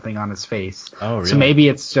puts something on his face. Oh, really? So maybe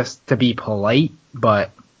it's just to be polite,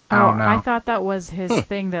 but I don't know. I thought that was his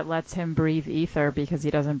thing that lets him breathe ether because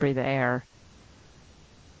he doesn't breathe air.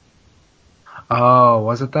 Oh,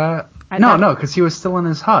 was it that? No, because he was still in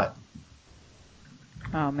his hut.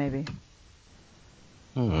 Oh, maybe.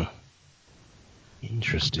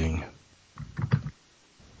 Interesting.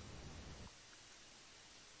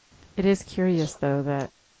 It is curious, though, that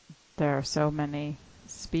there are so many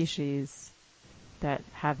species that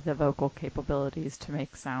have the vocal capabilities to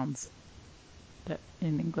make sounds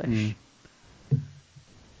in English.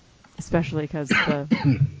 Especially because the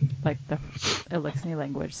Elixir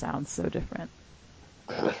language sounds so different.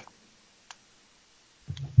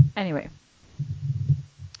 Anyway.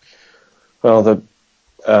 Well,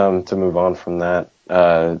 to move on from that,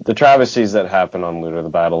 the travesties that happened on Luda, the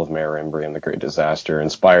Battle of Mare Imbrium, and the Great Disaster,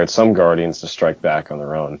 inspired some Guardians to strike back on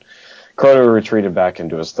their own. Crota retreated back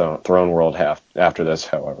into his throne world after this,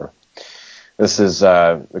 however. This is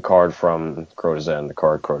the card from Crota's End, the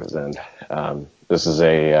card Crota's End. This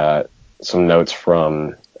is some notes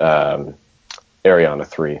from Ariana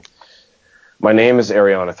 3. My name is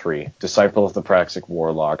Ariana 3, disciple of the Praxic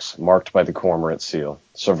Warlocks, marked by the Cormorant Seal,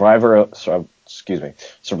 survivor of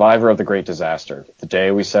the Great Disaster. The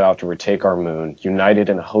day we set out to retake our moon, united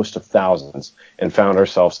in a host of thousands, and found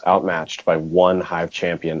ourselves outmatched by one Hive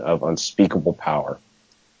champion of unspeakable power.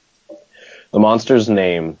 The monster's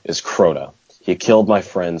name is Crota. He killed my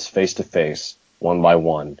friends face to face, one by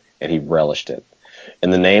one, and he relished it.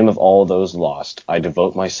 In the name of all those lost, I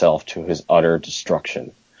devote myself to his utter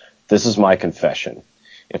destruction. This is my confession.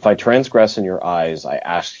 If I transgress in your eyes, I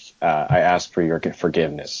ask for your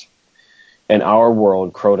forgiveness. In our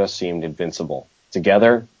world, Crota seemed invincible.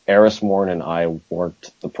 Together, Erismorn and I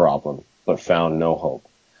worked the problem, but found no hope.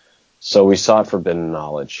 So we sought forbidden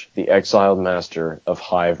knowledge, the exiled master of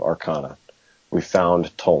Hive Arcana. We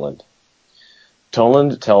found Toland.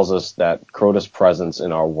 Toland tells us that Crota's presence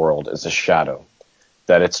in our world is a shadow,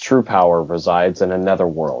 that its true power resides in another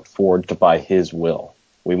world forged by his will.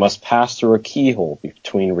 We must pass through a keyhole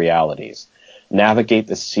between realities, navigate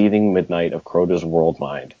the seething midnight of Crota's world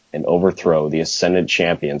mind, and overthrow the ascended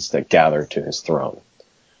champions that gather to his throne.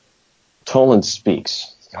 Toland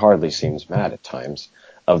speaks, he hardly seems mad at times,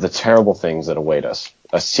 of the terrible things that await us,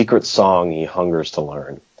 a secret song he hungers to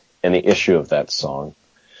learn, and the issue of that song,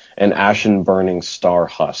 an ashen-burning star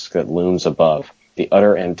husk that looms above, the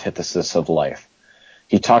utter antithesis of life.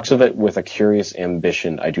 He talks of it with a curious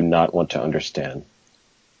ambition I do not want to understand.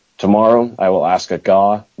 Tomorrow I will ask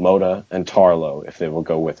Aga, Moda, and Tarlo if they will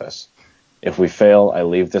go with us. If we fail, I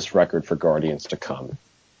leave this record for Guardians to come.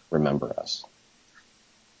 Remember us.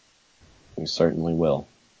 We certainly will.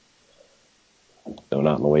 Though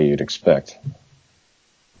not in the way you'd expect.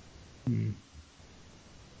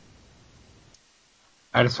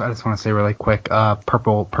 I just want to say really quick,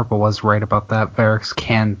 Purple was right about that. Varix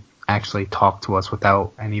can actually talk to us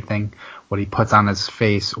without anything. What he puts on his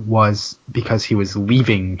face was because he was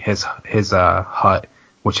leaving his hut,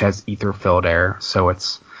 which has ether filled air, so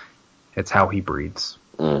it's how he breathes.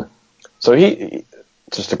 So he,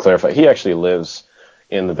 just to clarify, he actually lives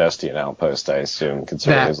in the Vestian outpost, I assume,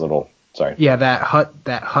 considering his little. Sorry. Yeah, that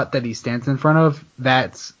hut that he stands in front of,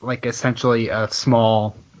 that's like essentially a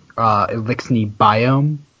small Elixni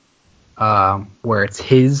biome, where it's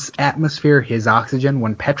his atmosphere, his oxygen.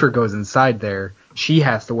 When Petra goes inside there, she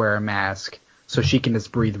has to wear a mask so she can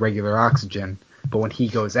just breathe regular oxygen. But when he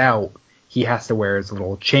goes out, he has to wear his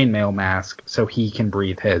little chainmail mask so he can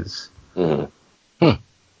breathe his.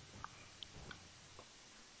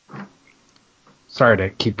 Sorry to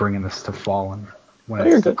keep bringing this to Fallen when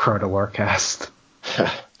it's the Crota Lorecast.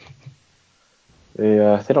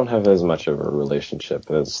 They don't have as much of a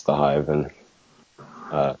relationship as the Hive and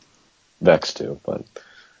Vex do, but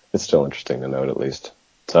it's still interesting to note at least.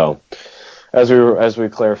 So, as we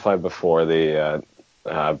clarified before, the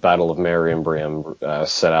Battle of Meriumbrium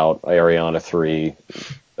set out Ariana 3,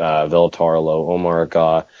 Veltarlo, Omar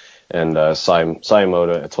Aga, and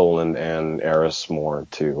Saimoda, Toland, and Eris Morn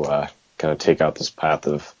to kind of take out this path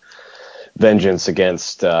of vengeance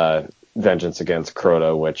against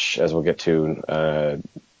Crota, which, as we'll get to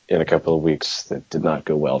in a couple of weeks, that did not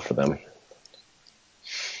go well for them.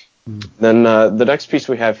 Then the next piece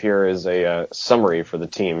we have here is a summary for the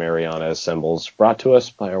team Ariana assembles, brought to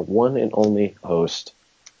us by our one and only host,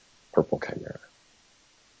 Purple Chimera.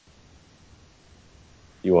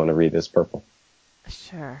 You want to read this, Purple?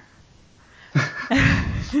 Sure.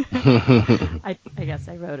 I guess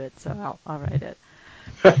I wrote it, so I'll write it.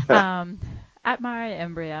 At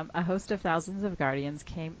Meriumbrium, a host of thousands of Guardians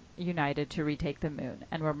came united to retake the moon,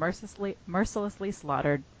 and were mercilessly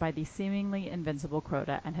slaughtered by the seemingly invincible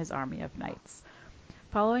Crota and his army of knights.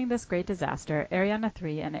 Following this great disaster, Ariana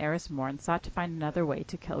III and Eris Morn sought to find another way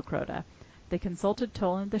to kill Crota. They consulted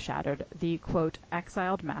Toland the Shattered, the, quote,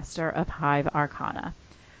 exiled master of Hive Arcana,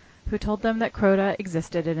 who told them that Crota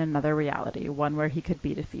existed in another reality, one where he could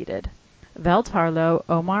be defeated. Veltarlo,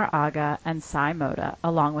 Omar Aga, and Saimoda,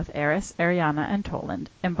 along with Eris, Ariana, and Toland,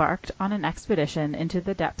 embarked on an expedition into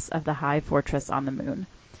the depths of the Hive fortress on the moon.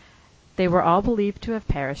 They were all believed to have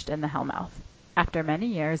perished in the Hellmouth. After many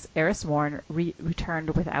years, Eris Morn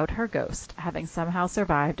returned without her ghost, having somehow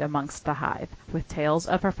survived amongst the Hive, with tales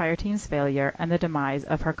of her fireteam's failure and the demise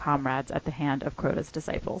of her comrades at the hand of Crota's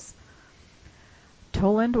disciples.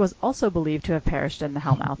 Toland was also believed to have perished in the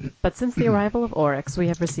Hellmouth, but since the arrival of Oryx we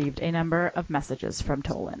have received a number of messages from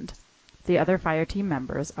Toland. The other fireteam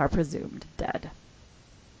members are presumed dead.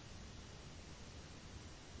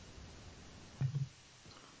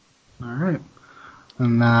 Alright.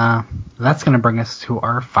 And that's going to bring us to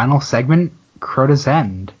our final segment, Crota's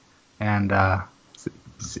End. And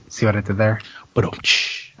see what I did there?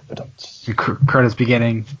 Crota's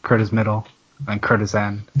beginning, Crota's middle, and Crota's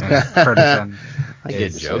End. And Crota's End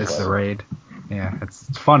is the raid. Yeah, it's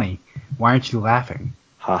funny. Why aren't you laughing?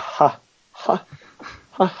 Ha ha ha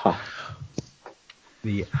ha ha.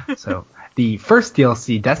 The first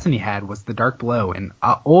DLC Destiny had was The Dark Below, an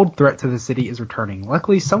old threat to the city is returning.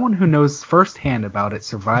 Luckily, someone who knows firsthand about it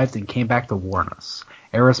survived and came back to warn us.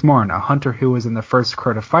 Eris Morn, a hunter who was in the first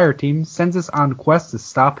Crota fire team, sends us on quest to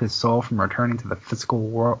stop his soul from returning to the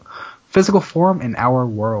physical form in our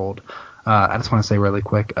world. I just want to say really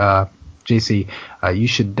quick, JC, you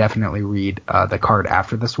should definitely read the card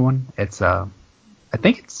after this one. It's I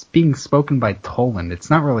think it's being spoken by Toland. It's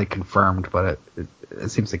not really confirmed, but it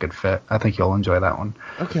seems a good fit. I think you'll enjoy that one.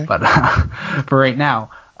 Okay. But for right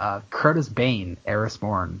now, Crota's Bane, Eris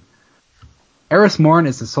Morn. Eris Morn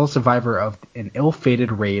is the sole survivor of an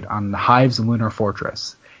ill-fated raid on the Hive's lunar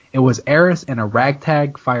fortress. It was Eris and a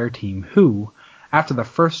ragtag fire team who, after the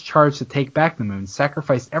first charge to take back the moon,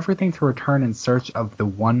 sacrificed everything to return in search of the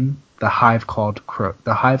Hive called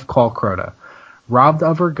Crota. Robbed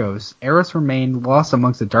of her ghost, Eris remained lost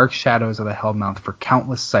amongst the dark shadows of the Hellmouth for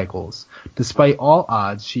countless cycles. Despite all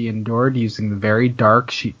odds, she endured using the very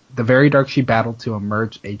dark she battled to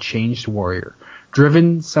emerge a changed warrior.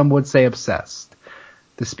 Driven, some would say obsessed.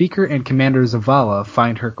 The Speaker and Commander Zavala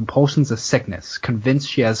find her compulsions a sickness, convinced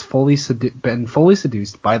she has been fully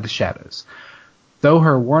seduced by the shadows. Though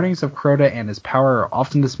her warnings of Crota and his power are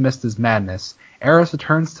often dismissed as madness, Eris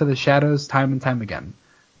returns to the shadows time and time again.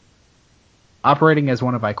 Operating as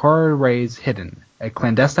one of Ikora Ray's Hidden, a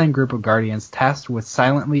clandestine group of guardians tasked with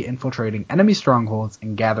silently infiltrating enemy strongholds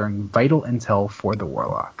and gathering vital intel for the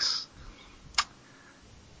Warlocks.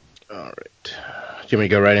 All right. Do you want me to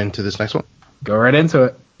go right into this next one? Go right into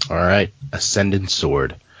it. All right, Ascendant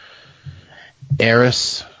Sword.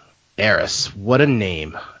 Eris, what a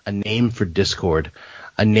name. A name for discord.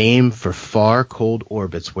 A name for far, cold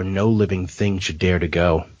orbits where no living thing should dare to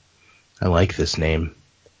go. I like this name.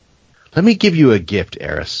 Let me give you a gift,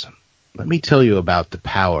 Eris. Let me tell you about the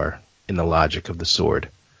power in the logic of the sword.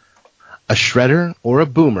 A shredder or a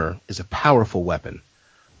boomer is a powerful weapon,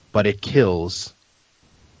 but it kills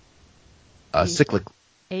acyclically.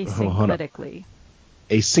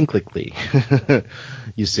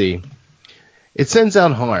 You see, it sends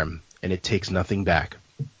out harm, and it takes nothing back.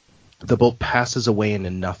 The bolt passes away into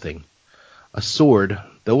nothing. A sword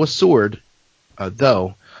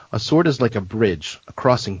is like a bridge, a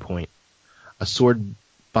crossing point. The sword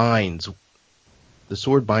binds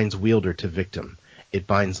wielder to victim. It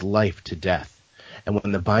binds life to death. And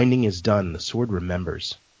when the binding is done, the sword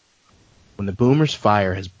remembers. When the boomer's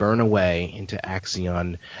fire has burned away into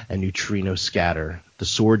axion and neutrino scatter, the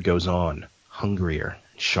sword goes on, hungrier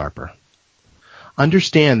and sharper.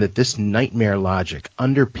 Understand that this nightmare logic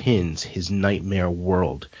underpins his nightmare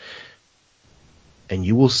world, and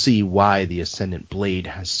you will see why the Ascendant Blade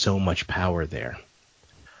has so much power there.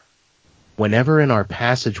 Whenever in our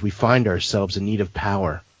passage we find ourselves in need of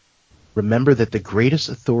power, remember that the greatest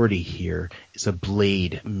authority here is a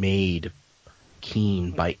blade made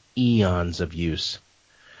keen by eons of use.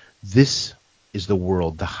 This is the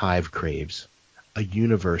world the Hive craves, a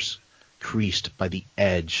universe creased by the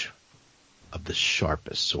edge of the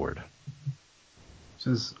sharpest sword. Which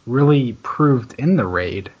is really proved in the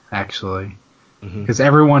raid, actually. Because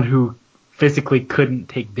everyone who physically couldn't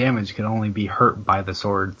take damage could only be hurt by the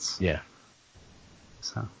swords. Yeah.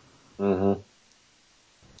 So.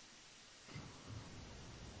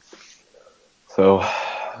 So,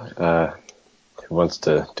 who wants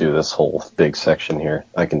to do this whole big section here?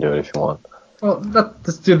 I can do it if you want. Well,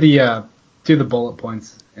 let's do the bullet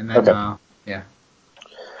points, and then okay. Yeah.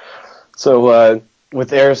 So,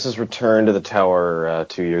 with Eris's return to the tower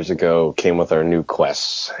 2 years ago, came with our new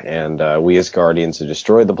quests, and we as Guardians who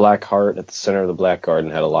destroyed the Black Heart at the center of the Black Garden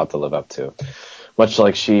had a lot to live up to. Much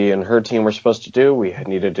like she and her team were supposed to do, we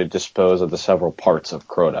needed to dispose of the several parts of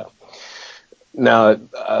Crota. Now,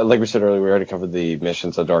 like we said earlier, we already covered the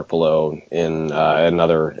missions of Dark Below in an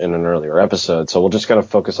earlier episode, so we'll just kind of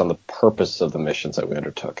focus on the purpose of the missions that we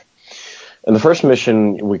undertook. In the first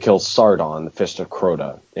mission, we killed Sardon, the Fist of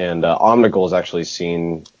Crota, and Omnigul is actually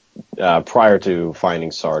seen prior to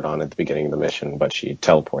finding Sardon at the beginning of the mission, but she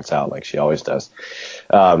teleports out like she always does.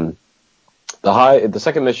 The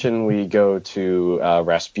second mission, we go to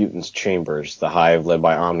Rasputin's chambers. The Hive, led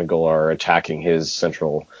by Omnigul, are attacking his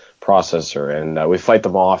central processor, and we fight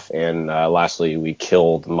them off, and lastly, we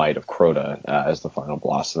kill the Might of Crota as the final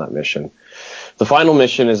boss in that mission. The final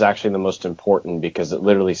mission is actually the most important because it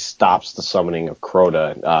literally stops the summoning of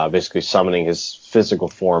Crota, basically summoning his physical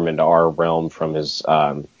form into our realm from his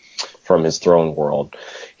throne world.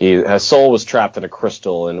 His soul was trapped in a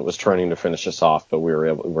crystal and it was turning to finish us off, but we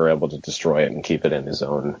were able to destroy it and keep it in his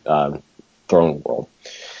own throne world.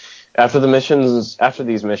 After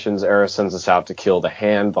these missions, Eris sends us out to kill the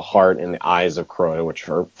hand, the heart, and the eyes of Crota, which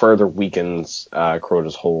further weakens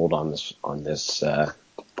Crota's hold on this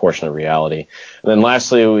portion of reality. And then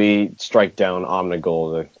lastly, we strike down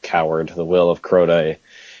Omnigul, the coward, the will of Crota,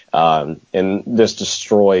 and this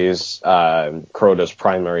destroys Crota's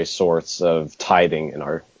primary source of tithing in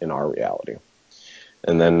our reality.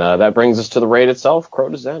 And then that brings us to the raid itself,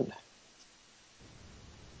 Crota's End.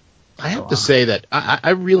 I have to say that I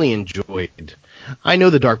really enjoyed. I know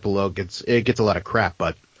the Dark Below gets a lot of crap,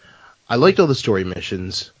 but I liked all the story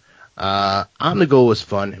missions. Omnigul was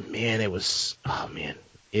fun. Man, it was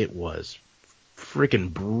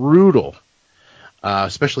freaking brutal.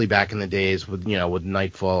 Especially back in the days with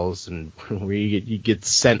Nightfalls and where you get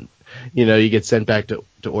sent back to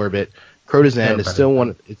orbit. Crota's End is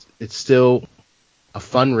still it's still a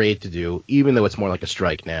fun raid to do, even though it's more like a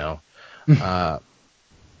strike now.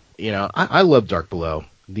 I love Dark Below.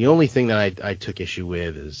 The only thing that I took issue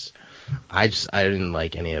with is I didn't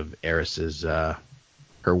like any of Eris's her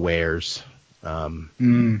wares.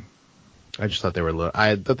 I just thought they were a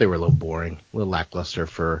little boring, a little lackluster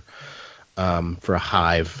for a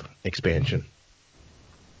Hive expansion.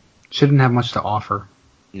 Shouldn't have much to offer.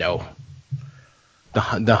 No.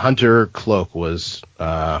 The Hunter cloak was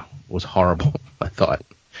horrible, I thought.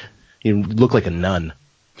 You looked like a nun.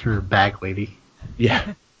 You're a bag lady.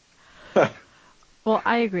 Yeah. Well,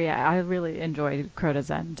 I agree. I really enjoyed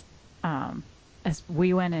Crota's End. As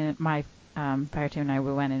we went in, my fire team and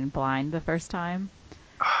we went in blind the first time,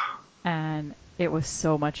 and it was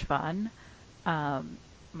so much fun.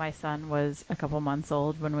 My son was a couple months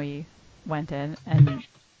old when we went in, and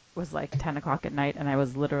was like 10 o'clock at night, and I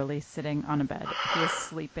was literally sitting on a bed. He was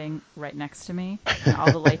sleeping right next to me, and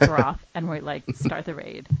all the lights were off, and we're like, start the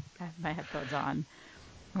raid. I have my headphones on.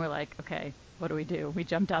 And we're like, okay, what do? We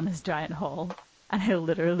jump down this giant hole, and I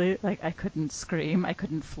literally, like, I couldn't scream, I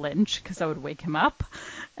couldn't flinch, because I would wake him up.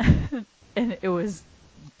 And it was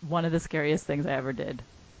one of the scariest things I ever did,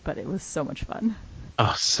 but it was so much fun.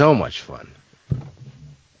 Oh, so much fun.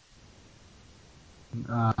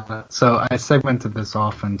 So I segmented this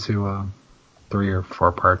off into 3 or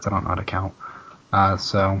 4 parts. I don't know how to count.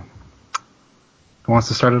 So who wants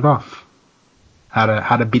to start it off?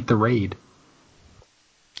 How to beat the raid?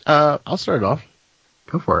 I'll start it off.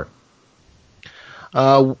 Go for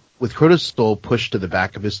it. With Crota's soul pushed to the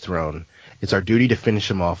back of his throne, it's our duty to finish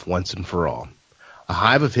him off once and for all. A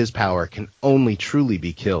hive of his power can only truly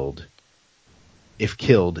be killed if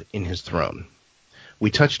killed in his throne. We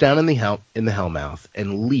touch down in the Hellmouth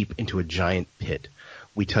and leap into a giant pit.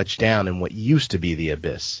 We touch down in what used to be the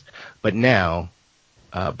Abyss, but is now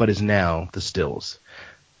the Stills.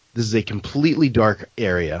 This is a completely dark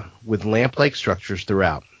area with lamp-like structures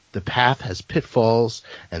throughout. The path has pitfalls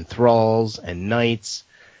and thralls and knights,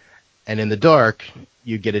 and in the dark,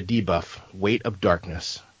 you get a debuff, Weight of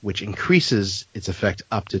Darkness, which increases its effect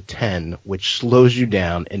up to 10, which slows you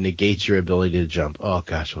down and negates your ability to jump. Oh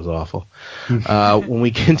gosh, it was awful. When we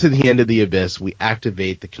get to the end of the Abyss, we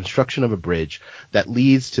activate the construction of a bridge that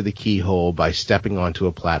leads to the keyhole by stepping onto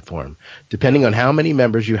a platform. Depending on how many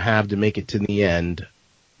members you have to make it to the end,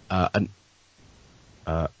 a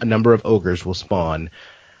number of ogres will spawn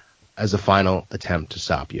as a final attempt to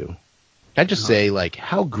stop you. I'd just say, like,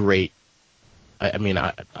 how great. I mean,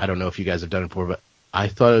 I don't know if you guys have done it before, but I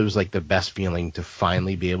thought it was like the best feeling to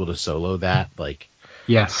finally be able to solo that. Like,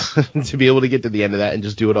 Yes. to be able to get to the end of that and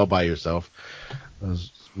just do it all by yourself. It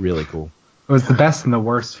was really cool. It was the best and the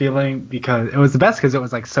worst feeling because it was the best because it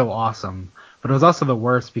was like so awesome, but it was also the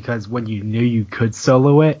worst because when you knew you could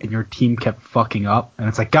solo it and your team kept fucking up, and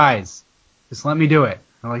it's like, guys, just let me do it.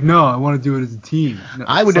 I'm like, no, I want to do it as a team. No,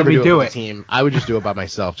 I would never do it with it. a team. I would just do it by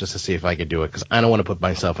myself just to see if I could do it because I don't want to put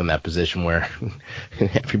myself in that position where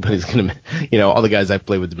everybody's gonna, all the guys I've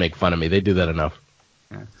played with to make fun of me. They do that enough.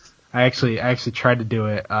 Yeah. I actually tried to do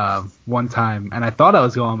it one time, and I thought I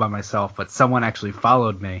was going by myself, but someone actually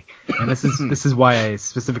followed me. And this is why I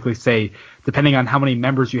specifically say, depending on how many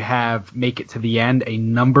members you have, make it to the end, a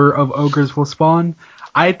number of ogres will spawn.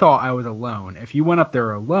 I thought I was alone. If you went up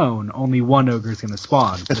there alone, only one ogre is going to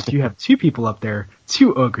spawn. But if you have 2 people up there,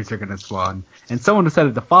 2 ogres are going to spawn. And someone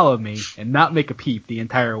decided to follow me and not make a peep the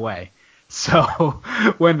entire way. So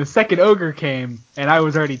when the second ogre came and I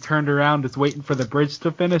was already turned around just waiting for the bridge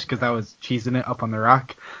to finish because I was cheesing it up on the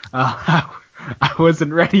rock, I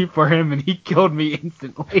wasn't ready for him and he killed me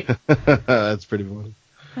instantly. That's pretty funny.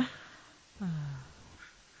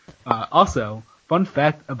 Also, fun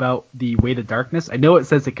fact about the Weight of Darkness, I know it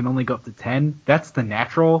says it can only go up to 10. That's the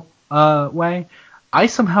natural way. I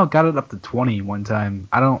somehow got it up to 20 one time.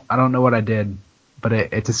 I don't know what I did, but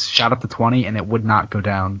it just shot up to 20 and it would not go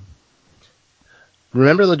down.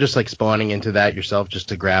 Remember just like spawning into that yourself just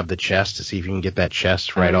to grab the chest to see if you can get that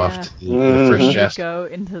chest right off to the first chest? You would go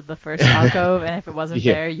into the first alcove, and if it wasn't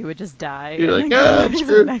there, you would just die. You're like,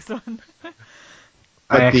 the next one.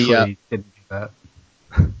 I actually didn't do that.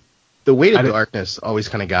 The Weight of Darkness always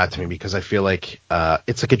kind of got to me because I feel like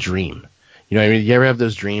it's like a dream. You know what I mean? You ever have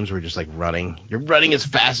those dreams where you're just like running? You're running as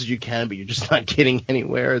fast as you can, but you're just not getting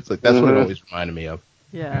anywhere. It's like that's what it always reminded me of.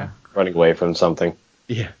 Yeah. Running away from something.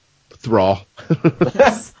 Yeah. Thrall.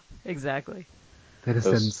 Yes, exactly. They just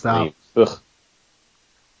didn't stop. Ugh.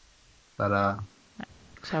 But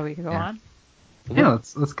shall we go on? Yeah,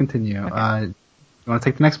 let's continue. Okay. You want to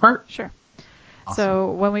take the next part? Sure. Awesome.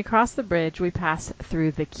 So when we cross the bridge, we pass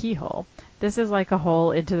through the keyhole. This is like a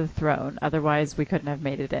hole into the throne, otherwise we couldn't have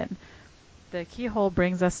made it in. The keyhole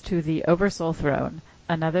brings us to the Oversoul throne.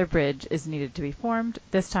 Another bridge is needed to be formed.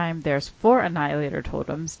 This time there's 4 Annihilator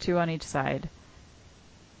totems, 2 on each side,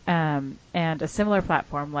 and a similar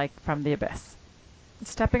platform like from the Abyss.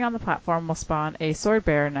 Stepping on the platform will spawn a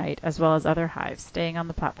Swordbearer Knight as well as other hives. Staying on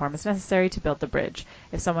the platform is necessary to build the bridge.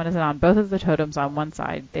 If someone is on both of the totems on one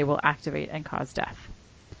side, they will activate and cause death.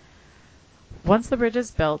 Once the bridge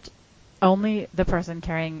is built, only the person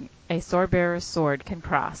carrying a Swordbearer's sword can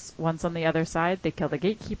cross. Once on the other side, they kill the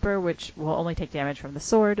Gatekeeper, which will only take damage from the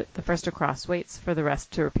sword. The first to cross waits for the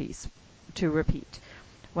rest to repeat.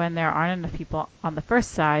 When there aren't enough people on the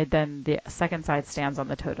first side, then the second side stands on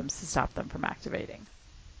the totems to stop them from activating.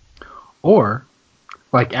 Or,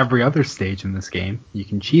 like every other stage in this game, you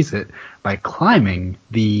can cheese it by climbing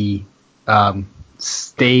the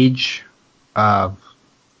stage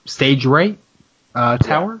right.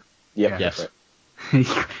 Tower. Yep. Yeah. Yes.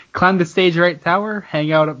 Climb the stage right tower,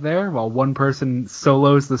 hang out up there while one person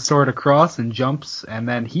solos the sword across and jumps, and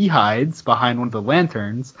then he hides behind one of the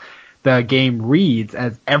lanterns. The game reads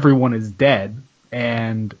as everyone is dead,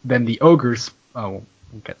 and then the ogres. Oh,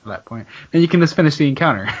 we'll get to that point. Then you can just finish the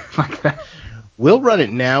encounter like that. We'll run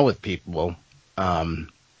it now with people, and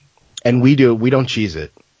we don't cheese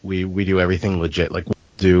it. We do everything legit. Like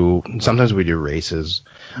sometimes we do races,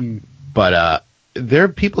 but there are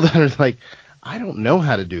people that are like, I don't know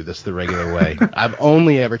how to do this the regular way. I've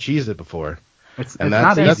only ever cheesed it before. It's And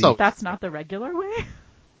not easy. That's not the regular way?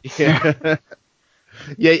 Yeah.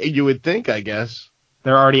 Yeah, you would think, I guess.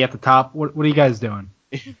 They're already at the top. What are you guys doing?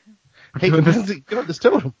 Hey, doing get on this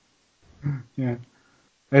totem. Yeah.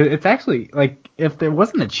 It's actually, like, if there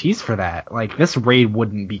wasn't a cheese for that, like, this raid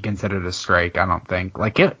wouldn't be considered a strike, I don't think.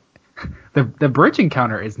 Like, the bridge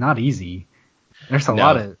encounter is not easy. There's a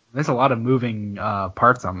lot of moving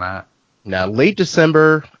parts on that. Now, late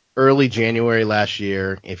December, early January last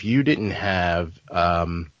year, if you didn't have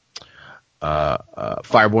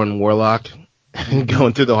Fireborn Warlock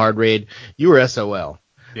going through the hard raid, you were SOL.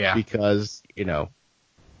 Yeah. Because,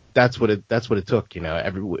 that's what it took,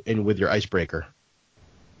 and with your icebreaker.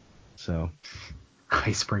 So.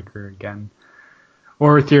 Icebreaker again.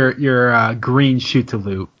 Or with your green shoot to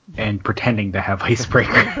loot and pretending to have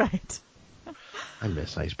icebreaker. Right. I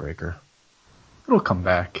miss icebreaker. It'll come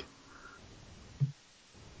back.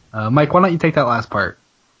 Mike, why don't you take that last part?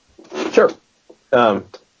 Sure. Sorry.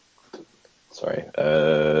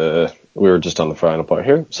 We were just on the final part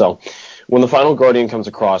here. So, when the final guardian comes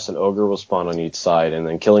across, an ogre will spawn on each side, and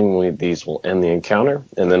then killing these will end the encounter,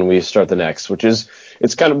 and then we start the next, which is,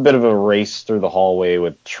 it's kind of a bit of a race through the hallway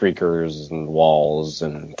with shriekers and walls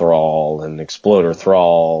and thrall and exploder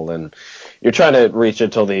thrall, and you're trying to reach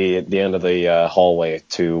it till the end of the hallway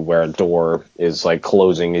to where a door is like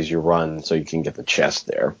closing as you run, so you can get the chest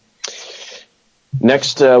there.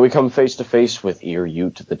 Next, we come face to face with Ir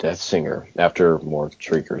Yût, the Death Singer, after more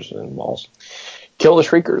shriekers and walls. Kill the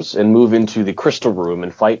shriekers and move into the crystal room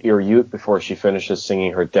and fight Ir Yût before she finishes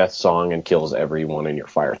singing her death song and kills everyone in your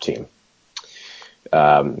fire team.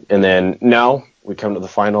 And then now we come to the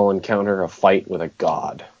final encounter, a fight with a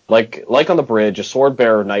god. Like on the bridge, a sword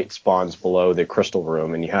bearer knight spawns below the crystal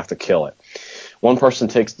room, and you have to kill it. One person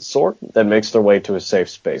takes the sword, then makes their way to a safe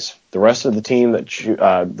space. The rest of the team then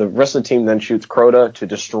shoots Crota to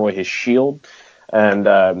destroy his shield, and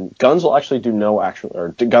guns will do no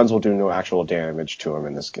actual damage to him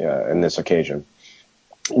in this occasion.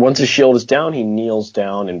 Once his shield is down, he kneels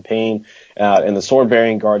down in pain, and the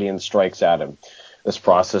sword-bearing guardian strikes at him. This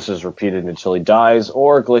process is repeated until he dies,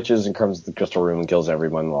 or glitches and comes to the crystal room and kills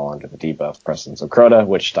everyone while under the debuff presence of Crota,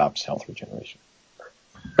 which stops health regeneration.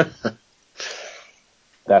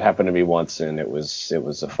 That happened to me once, and it was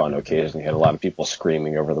a fun occasion. You had a lot of people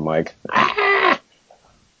screaming over the mic.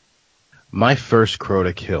 My first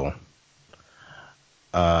Crota kill.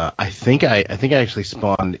 I think I actually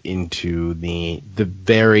spawned into the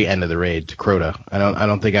very end of the raid to Crota. I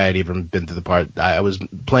don't think I had even been to the part. I was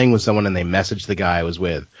playing with someone and they messaged the guy I was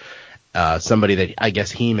with, somebody that I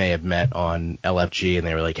guess he may have met on LFG, and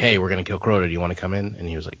they were like, "Hey, we're gonna kill Crota. Do you want to come in?" And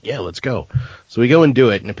he was like, "Yeah, let's go." So we go and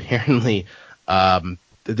do it, and apparently,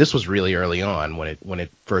 this was really early on when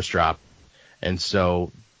it first dropped, and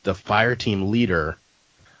so the fire team leader,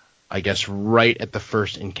 I guess, right at the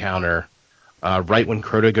first encounter. Right when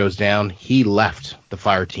Crota goes down, he left the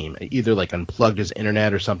fire team, either like unplugged his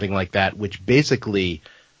internet or something like that, which basically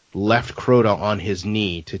left Crota on his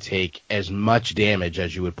knee to take as much damage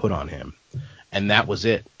as you would put on him. And that was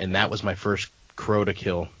it. And that was my first Crota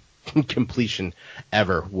kill completion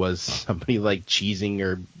ever, was somebody like cheesing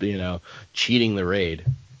or, cheating the raid.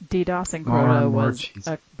 DDoSing Crota was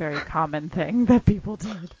a very common thing that people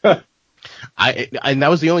did. And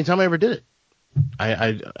that was the only time I ever did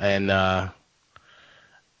it.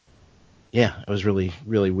 Yeah, it was really,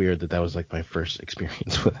 really weird that was like my first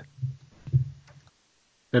experience with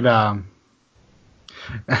it.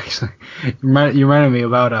 Actually, you reminded me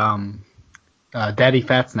about Daddy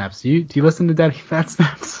Fat Snaps. Do you listen to Daddy Fat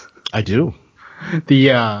Snaps? I do.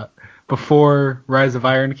 Before Rise of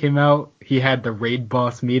Iron came out, he had the raid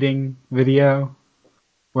boss meeting video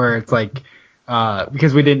where it's like,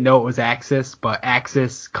 because we didn't know it was Axis, but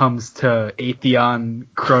Axis comes to Atheon,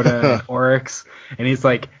 Crota, and Oryx, and he's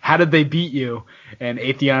like, "How did they beat you?" And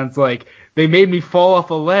Atheon's like, "They made me fall off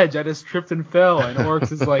a ledge. I just tripped and fell." And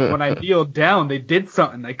Oryx is like, "When I kneeled down, they did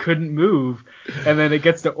something. I couldn't move." And then it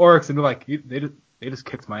gets to Oryx, and they're like, "They just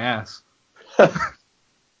kicked my ass."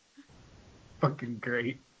 Fucking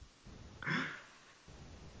great.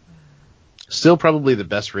 Still probably the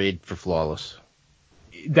best raid for Flawless.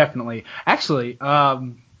 definitely. Actually,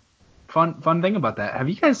 fun thing about that. Have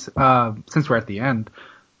you guys, since we're at the end,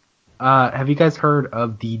 have you guys heard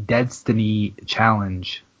of the Destiny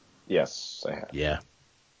challenge? Yes, I have. Yeah.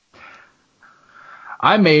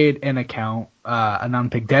 I made an account, an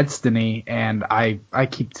Unpicked Destiny, and I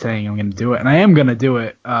keep saying I'm going to do it, and I am going to do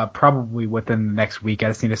it probably within the next week. I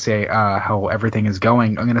just need to say how everything is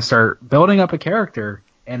going. I'm going to start building up a character,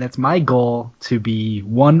 and it's my goal to be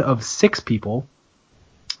one of 6 people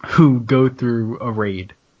who go through a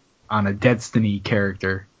raid on a Destiny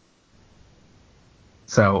character.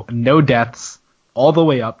 So no deaths, all the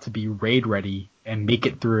way up to be raid ready and make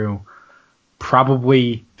it through.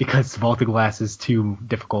 Probably, because Vault of Glass is too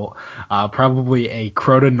difficult, probably a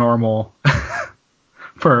Crota normal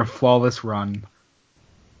for a flawless run.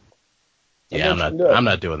 Yeah, I'm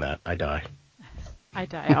not doing that. I die. I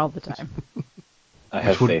die all the time. I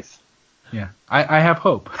have faith. Yeah, I have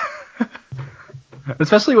hope.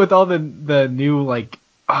 Especially with all the new, like,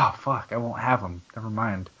 oh fuck, I won't have them. Never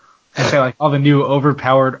mind. I say, like, all the new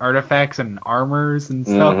overpowered artifacts and armors and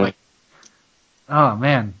stuff. Like, oh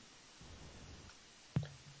man.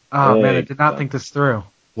 Oh man, I did not think this through.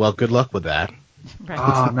 Well, good luck with that. Right.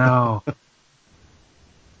 Oh no.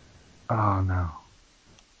 Oh no.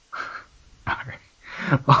 Alright.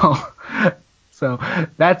 Well, so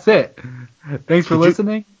that's it. Thanks for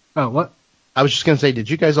listening. Oh, what? I was just gonna say, did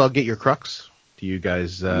you guys all get your Crux? Do you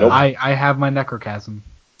guys? Nope. I have my Necrochasm.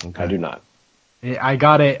 Okay. I do not. I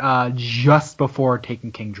got it just before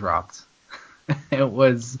Taken King dropped. It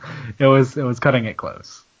was cutting it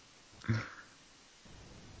close.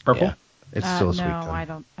 Purple? Yeah, it's still a sweet No, thing. I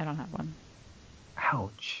don't have one.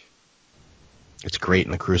 Ouch. It's great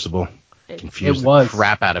in the Crucible. It Confused was. the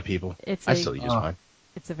crap out of people. It's I a- still use mine.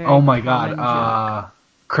 It's a very Oh my common god. joke.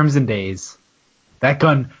 Crimson Days. That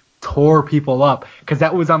gun tore people up because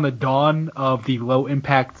that was on the dawn of the low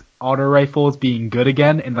impact auto rifles being good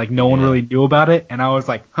again, and like no one really knew about it, and I was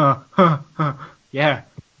like, yeah,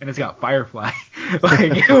 and it's got Firefly.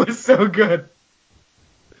 Like, it was so good.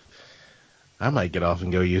 I might get off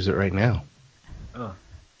and go use it right now. Ugh.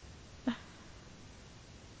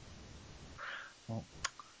 Well,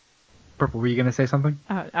 Purple, were you gonna say something?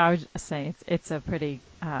 I was just saying it's a pretty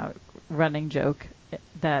running joke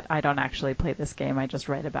that I don't actually play this game. I just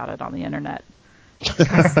write about it on the internet.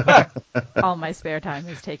 All my spare time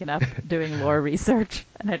is taken up doing lore research,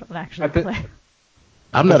 and I don't actually play.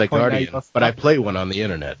 I'm not a point, guardian, but I play one on the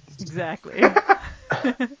internet. Exactly.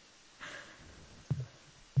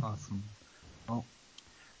 Awesome. Well,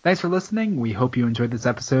 thanks for listening. We hope you enjoyed this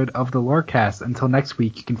episode of the Lorecast. Until next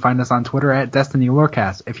week, you can find us on Twitter at Destiny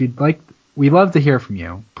Lorecast. If you'd like, we love to hear from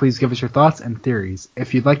you. Please give us your thoughts and theories.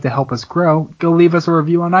 If you'd like to help us grow, go leave us a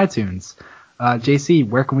review on iTunes. JC,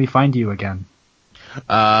 where can we find you again?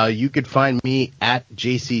 You could find me at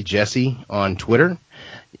JC Jesse on Twitter,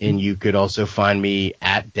 and you could also find me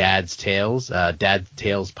at Dad's Tales, Dad's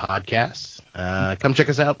Tales Podcast. Come check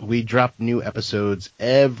us out. We drop new episodes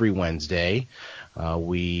every Wednesday.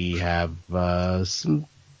 We have some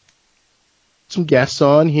guests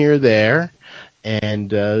on here or there,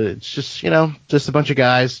 and it's just just a bunch of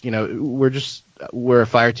guys. We're a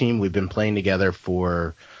fire team. We've been playing together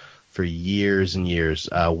for years and years,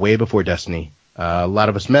 way before Destiny. A lot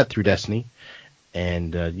of us met through Destiny,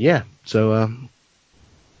 and so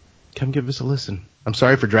come give us a listen. I'm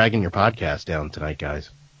sorry for dragging your podcast down tonight, guys.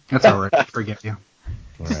 That's all right. Forgive you.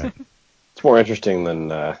 All right. It's more interesting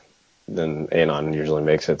than Anon usually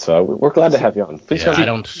makes it, so we're glad to have you on. Please come. I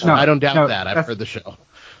don't doubt that. I've heard the show.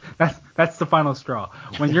 That's the final straw.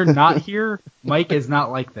 When you're not here, Mike is not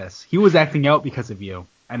like this. He was acting out because of you,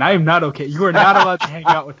 and I am not okay. You are not allowed to hang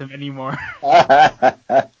out with him anymore.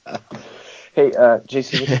 Hey,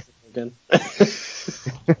 JC, again.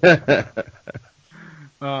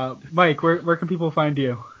 Mike, where can people find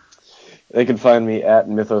you? They can find me at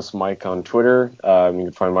Mythos Mike on Twitter. You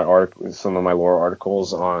can find some of my lore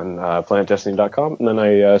articles on PlanetDestiny.com, and then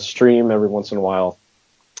I stream every once in a while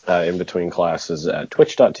in between classes at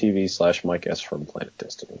twitch.tv/Mike S from Planet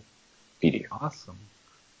Destiny. PD. Awesome.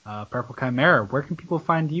 Purple Chimera, where can people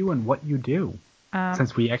find you and what you do?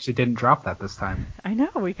 Since we actually didn't drop that this time. I know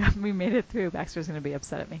we made it through. Baxter's going to be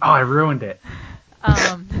upset at me. Oh, I ruined it.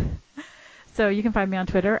 So you can find me on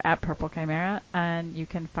Twitter at Purple Chimera, and you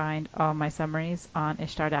can find all my summaries on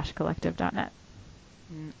ishtar-collective.net.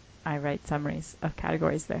 I write summaries of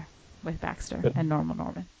categories there with Baxter and Normal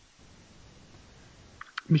Norman.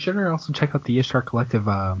 Be sure to also check out the Ishtar Collective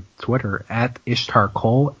Twitter at Ishtar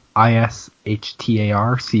Cole,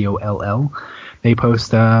 ISHTARCOLL. They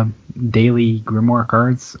post daily Grimoire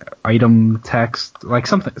cards, item text, like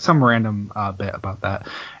some random bit about that,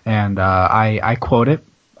 and I quote it.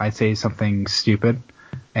 I say something stupid,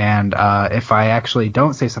 and if I actually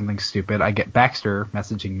don't say something stupid, I get Baxter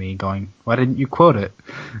messaging me going, "Why didn't you quote it?"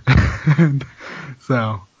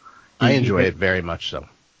 So I enjoy it very much so.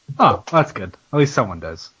 Oh, that's good. At least someone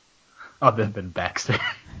does. Other than Baxter.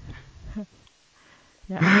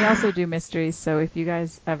 Yeah, and we also do mysteries, so if you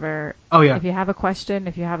guys ever, if you have a question,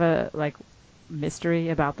 if you have a mystery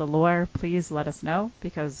about the lore, please let us know,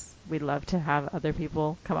 because we'd love to have other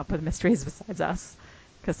people come up with mysteries besides us,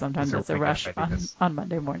 because sometimes it's a rush on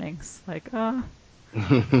Monday mornings. And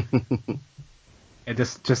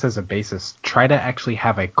just as a basis, try to actually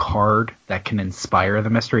have a card that can inspire the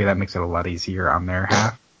mystery. That makes it a lot easier on their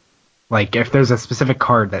half. Like, if there's a specific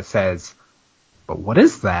card that says, "But what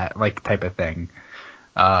is that?" type of thing.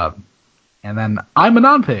 And then I'm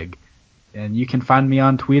Anonpig, and you can find me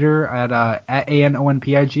on Twitter at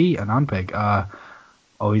ANONPIG, Anonpig.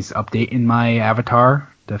 Always updating my avatar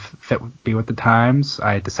to be with the times.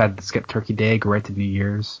 I decided to skip Turkey Day, go right to New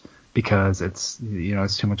Year's, because it's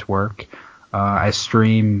too much work. I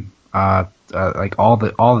stream all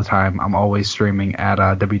the time. I'm always streaming at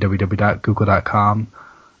www.google.com.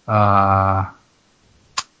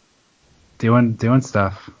 Doing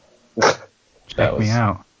stuff. Check me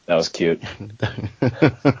out. That was cute.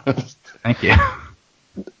 Thank you.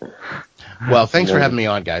 Well, thanks for having me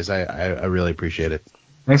on, guys. I really appreciate it.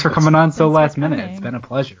 Thanks for coming on so last minute. It's been a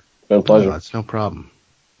pleasure. Been a pleasure. No, it's no problem.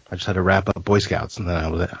 I just had to wrap up Boy Scouts, and then I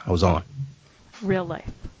was on. Real life.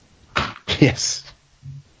 Yes.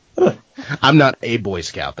 I'm not a Boy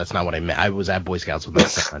Scout. That's not what I meant. I was at Boy Scouts with my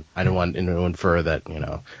son. I didn't want to infer that,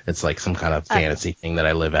 it's like some kind of fantasy thing that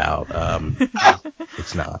I live out.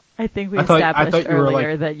 It's not. I think we established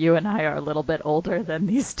earlier that you and I are a little bit older than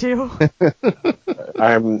these two.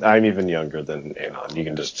 I'm even younger than Anon. You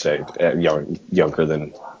can just say younger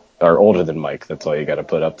than or older than Mike. That's all you got to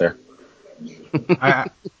put up there.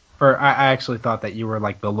 I actually thought that you were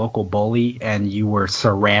like the local bully and you were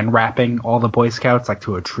saran wrapping all the Boy Scouts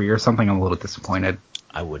to a tree or something. I'm a little disappointed.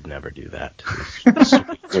 I would never do that.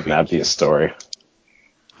 Wouldn't that be a story?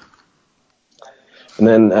 And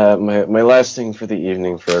then my last thing for the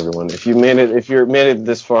evening for everyone: if you're made it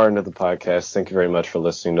this far into the podcast, thank you very much for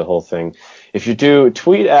listening to the whole thing. If you do,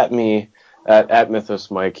 tweet at me at Mythos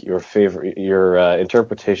Mike your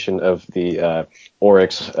interpretation of the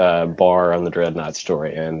Oryx bar on the Dreadnought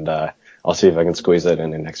story, and I'll see if I can squeeze that in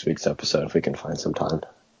next week's episode if we can find some time.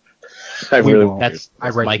 That's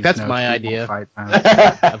my idea.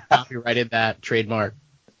 I've copyrighted that trademark.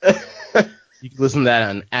 You can listen to that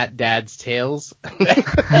on @Dad's Tales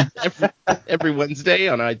every Wednesday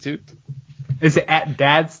on iTunes. Is it at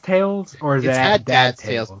Dad's Tales or is it at Dad's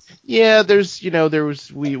Tales? Yeah, we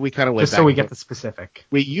kind of went just back so we get the specific.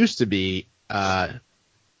 We used to be Dad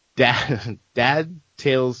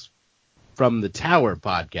Tales from the Tower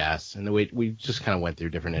podcast, and we just kind of went through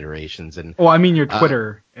different iterations. And well, I mean your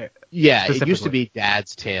Twitter. Yeah, it used to be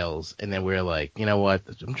Dad's Tales, and then we were like, you know what?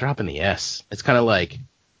 I'm dropping the S. It's kind of like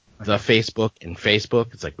the Facebook and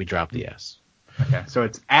Facebook. It's like we dropped the S. Okay, so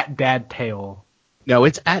it's at Dad Tale. No,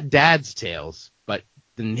 it's at Dad's Tales, but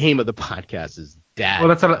the name of the podcast is Dad. Well,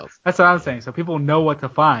 that's what I'm saying. So people know what to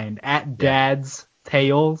find at Dad's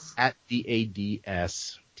Tales. At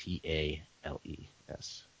DADSTALES.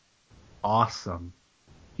 Awesome.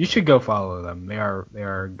 You should go follow them. They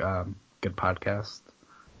are good podcasts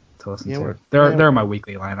to listen to. They're my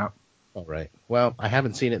weekly lineup. All right. Well, I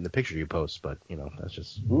haven't seen it in the picture you post, but that's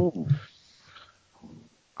just. Ooh.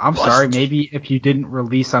 I'm sorry. Maybe if you didn't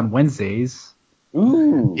release on Wednesdays.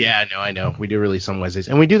 Ooh. Yeah, no, I know. We do release on Wednesdays,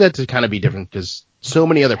 and we do that to kind of be different because so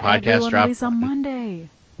many other podcasts drop. Release on Monday.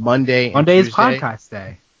 Monday is Tuesday. podcast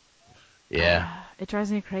day. Yeah. It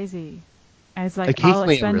drives me crazy. I'll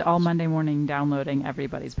spend all Monday morning downloading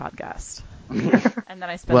everybody's podcast, and then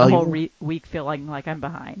I spend the whole week feeling like I'm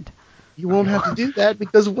behind. You won't have to do that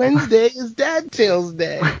because Wednesday is Dad Tales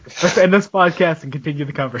Day. Let's end this podcast and continue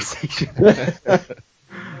the conversation.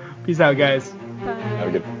 Peace out, guys. Bye. Have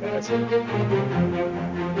a good one, guys.